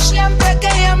 siempre que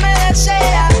ella me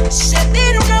desea. Se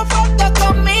tira una foto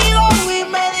conmigo y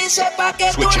me dice pa'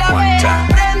 que tú la veas.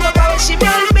 Prendo pa' ver si me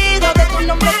olvido de tu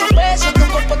nombre, tu beso, tu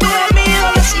cuerpo, tu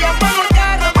gemido. Lo hacía por el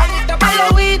carro, manita para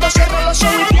el oído. Cierro los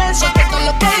ojos y pienso que todo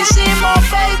lo que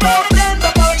hicimos, baby.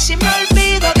 Prendo pa' ver si me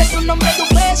olvido de tu nombre,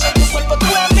 tu beso, tu cuerpo, tu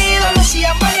gemido. Lo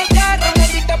hacía por el carro,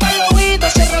 manita para el oído.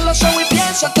 Cierro los ojos y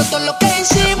pienso que todo lo que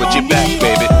hicimos,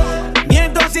 baby.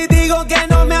 Miento si digo que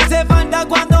no me hace falta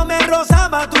cuando me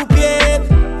rozaba tu piel.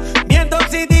 Miento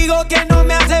si digo que no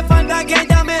me hace falta que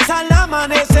llames al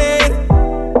amanecer,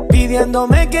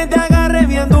 pidiéndome que te agarre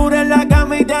bien duro en la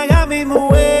cama y te haga mi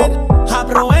mujer.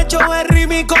 Aprovecho el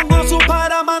ritmo con gozo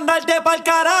para mandarte pa'l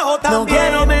carajo también. No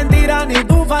quiero mentira ni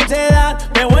tu falsedad.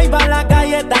 Me voy pa' la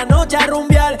calle esta noche a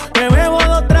rumbear. Me bebo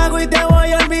 2 tragos y te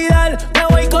voy a olvidar. Me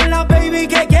voy con la baby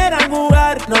que quieran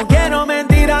jugar. No quiero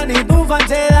mentira ni tu falsedad.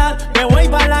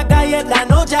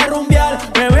 rumbear.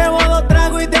 Me bebo 2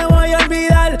 tragos y te voy a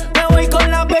olvidar. Me voy con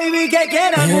la baby que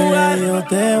quiera jugar. Yo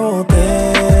te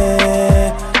boté,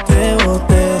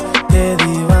 te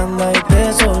di banda y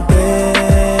te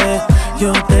solté.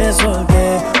 Yo te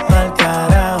solté, pa'l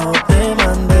carajo te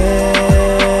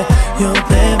mandé. Yo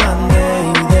te mandé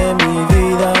y de mi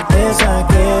vida te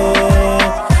saqué.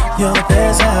 Yo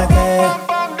te saqué.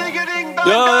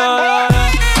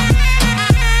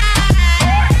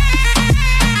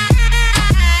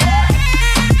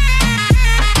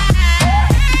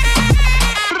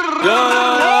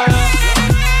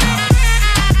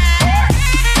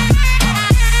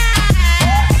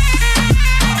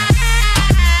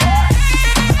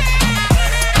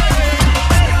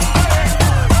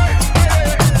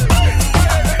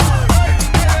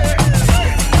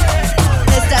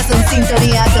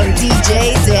 Sintonía con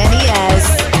DJ Danny S.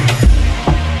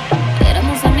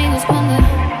 Éramos amigos cuando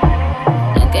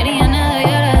no quería nada y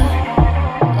ahora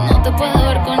no te puedo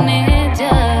ver con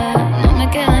ella. No me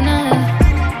queda nada,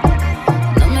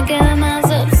 no me queda más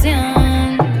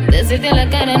opción. Decirte a la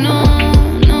cara no,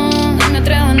 no me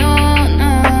atrevo, no.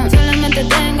 Solamente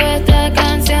tengo esta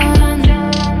canción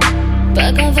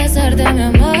pa' confesarte mi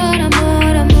amor,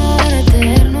 amor, amor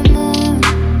eterno, amor.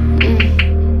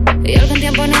 Y algún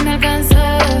tiempo ni me alcanzó.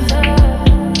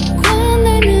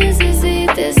 Cuando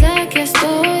necesites, aquí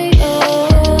estoy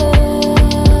yo.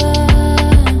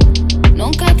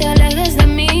 Nunca te alejes de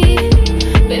mí,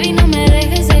 baby, no me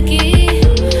dejes aquí.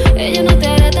 Ella no te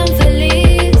hará tan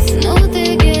feliz, no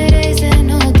te quiere y se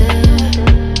nota.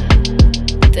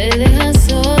 Te deja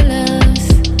solas,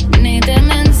 ni te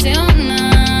menciona.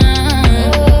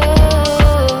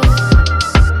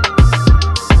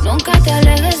 Nunca te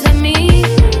alejes de mí,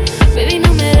 baby,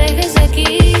 no me dejes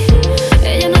aquí.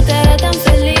 Ella no te hará tan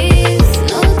feliz,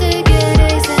 no te quiere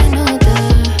y se nota.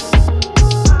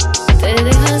 Te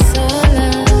deja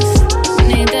solas,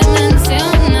 ni te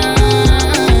menciona.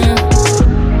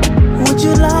 Would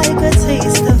you like a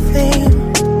taste of fame?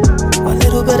 A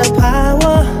little bit of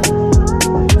power,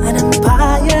 an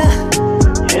empire.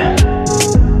 Yeah.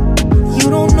 You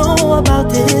don't know about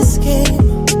this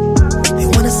game. They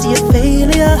wanna see a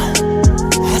failure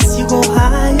as you go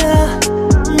higher.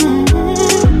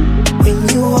 When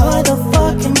you are the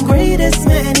fucking greatest,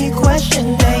 many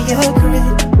question that you're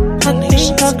great. I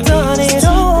think I've done it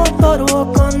all, but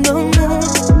walk on the moon.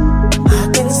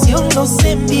 Atención los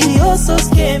envidiosos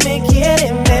que me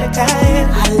quieren ver caer.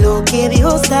 A lo que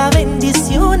Dios da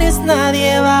bendiciones,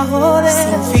 nadie va a joder.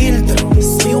 Sin filtro,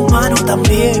 soy humano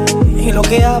también. Y lo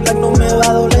que hablan no me va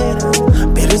a doler.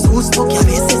 Pero es justo que a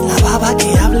veces la baba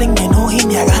que hablen me enoje y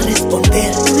me haga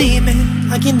responder. Dime,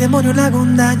 ¿a quién demonio le hago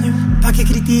un daño? Pa' que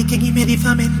critiquen y me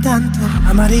difamen tanto.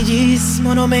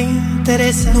 Amarillismo no me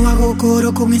interesa. No hago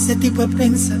coro con ese tipo de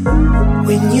prensa.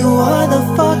 When you are the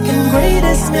fucking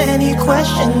greatest, many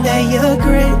question that you're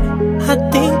great. I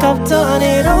think I've done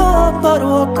it all, but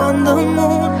walk on the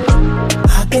moon.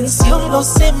 Atención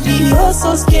los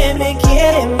envidiosos que me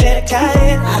quieren ver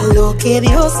caer. A lo que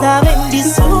Dios da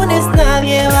bendiciones,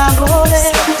 nadie va a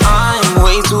joder. I'm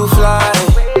way too fly.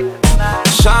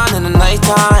 Shine in the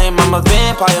nighttime. I'm a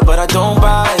vampire, but I don't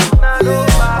bite.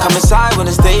 Come inside when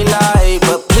it's daylight,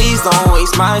 but please don't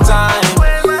waste my time.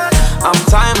 I'm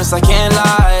timeless, I can't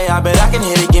lie. I bet I can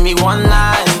hit it, give me one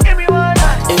line.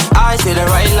 If I say the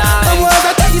right line.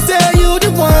 I thought you said you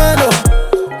the one.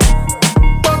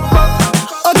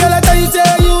 Oh, girl, I thought you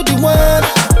said you the one.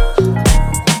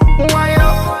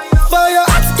 For your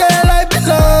ex, girl, I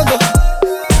belong.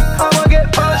 I'ma get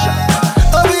passion.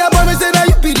 Oh, we are promised that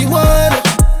you be the one.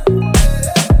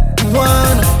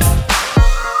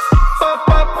 Pop,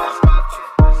 pop.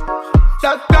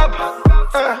 Tap, tap.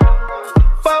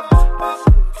 Pop.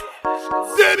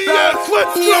 Danny S,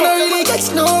 let's go. You don't really catch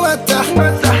no matter.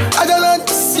 I just learned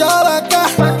this your waka.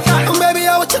 And baby,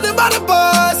 I was chilling by the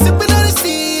bar, sipping on the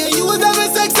sea. And you was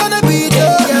having sex on the beach.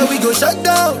 Yeah, we go shut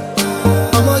down.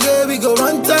 I'ma get, we go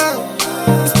run town.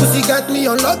 This pussy got me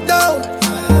on lockdown.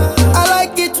 I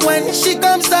like it when she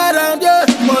comes around, yeah.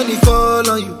 Money fall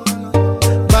on you,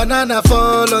 banana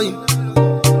fall on you,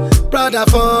 Prada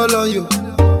fall on you.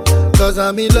 Cause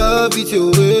I'm in love with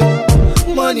you,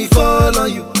 yeah. Money fall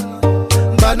on you,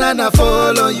 banana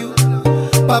fall on you,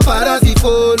 paparazzi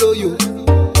follow you.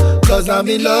 Cause I'm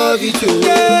in love with you,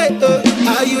 yeah.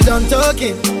 Are you done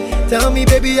talking? Tell me,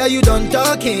 baby, are you done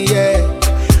talking, yeah?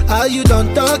 Are you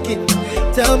done talking?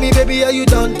 Tell me, baby, are you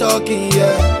done talking,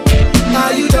 yeah?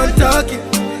 Are you done talking?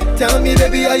 Tell me,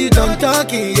 baby, are you done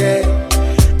talking, yeah?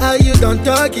 Are you done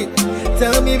talking?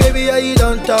 Tell me, baby, are you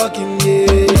done talking,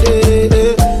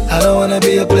 yeah? I don't wanna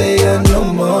be a player no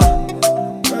more.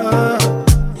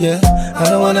 Yeah, I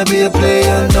don't wanna be a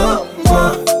player no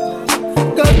more.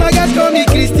 Cause my guys call me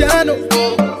Cristiano,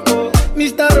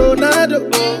 Mr. Ronaldo,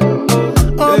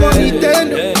 I'm on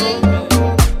Nintendo.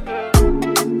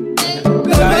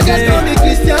 Cause my guys call me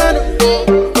Cristiano,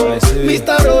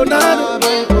 Mr. Ronaldo,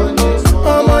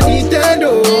 I'm on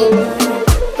Nintendo.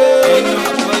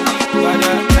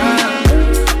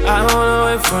 I don't wanna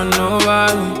wait for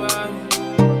nobody.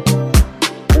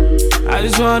 I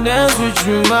just wanna dance with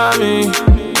you, mommy.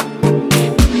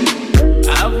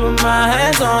 I put my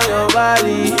hands on your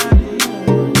body.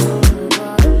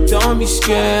 Don't be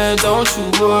scared, don't you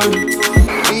worry.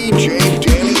 DJ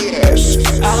Danny S.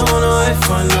 I don't wanna wait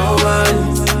for nobody.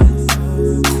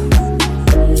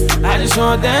 I just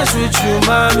wanna dance with you,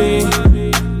 mommy.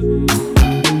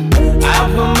 I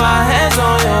put my hands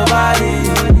on your body.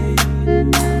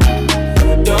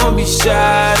 Don't be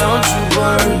shy, don't you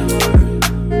worry.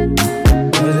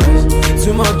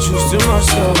 Too much juice, too much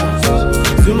sauce.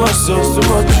 Too much sauce, too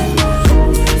much juice.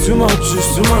 Too much juice,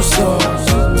 too much sauce.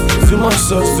 Too much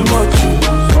sauce, too much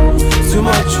juice. Too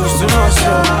much juice, too much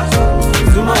sauce.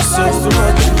 Too much sauce, too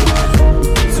much juice.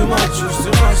 Too much juice,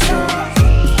 too much sauce.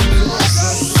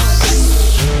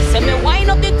 Say me wine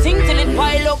up the thing till it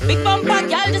pile up. Big bumper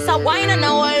girl just a wine and a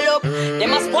wall up. They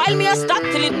must spoil me a stock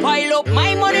till it pile up.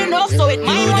 My money enough, so it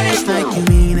my money. Dance like you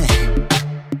mean it.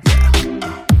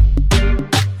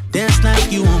 Dance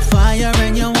like you on fire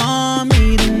and you want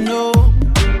me to know.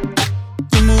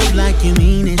 You move like you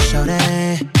mean it, shorty.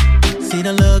 See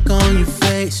the look on your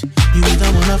face. You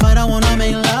either wanna fight or wanna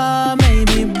make love,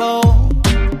 maybe both.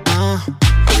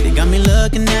 They got me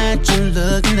looking at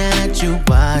you,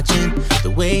 watching the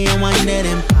way you wind it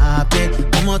and pop it.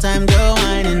 One more time, go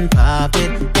wine and pop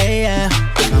it, yeah.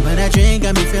 But that drink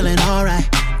got me feeling alright.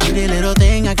 Pretty little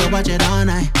thing, I could watch it all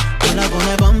night. Pull up on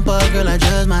that bumper, girl, I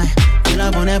just might. Pull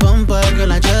up on that bumper,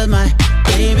 girl, I just might.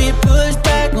 Baby, push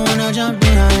back when I jump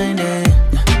behind it.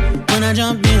 When I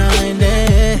jump behind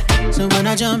it. So when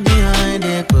I jump behind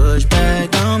it, push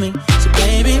back on me. So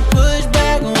baby, push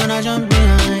back when I jump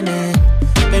behind it.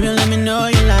 Baby, let me know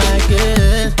you like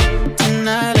it.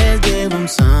 Tonight, let's give them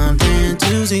something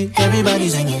to see. Everybody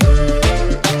singing.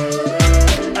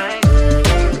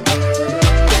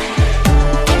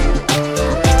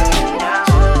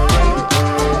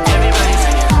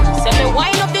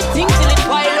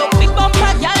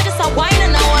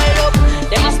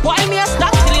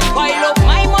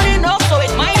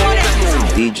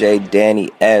 DJ Danny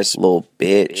S, little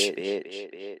bitch.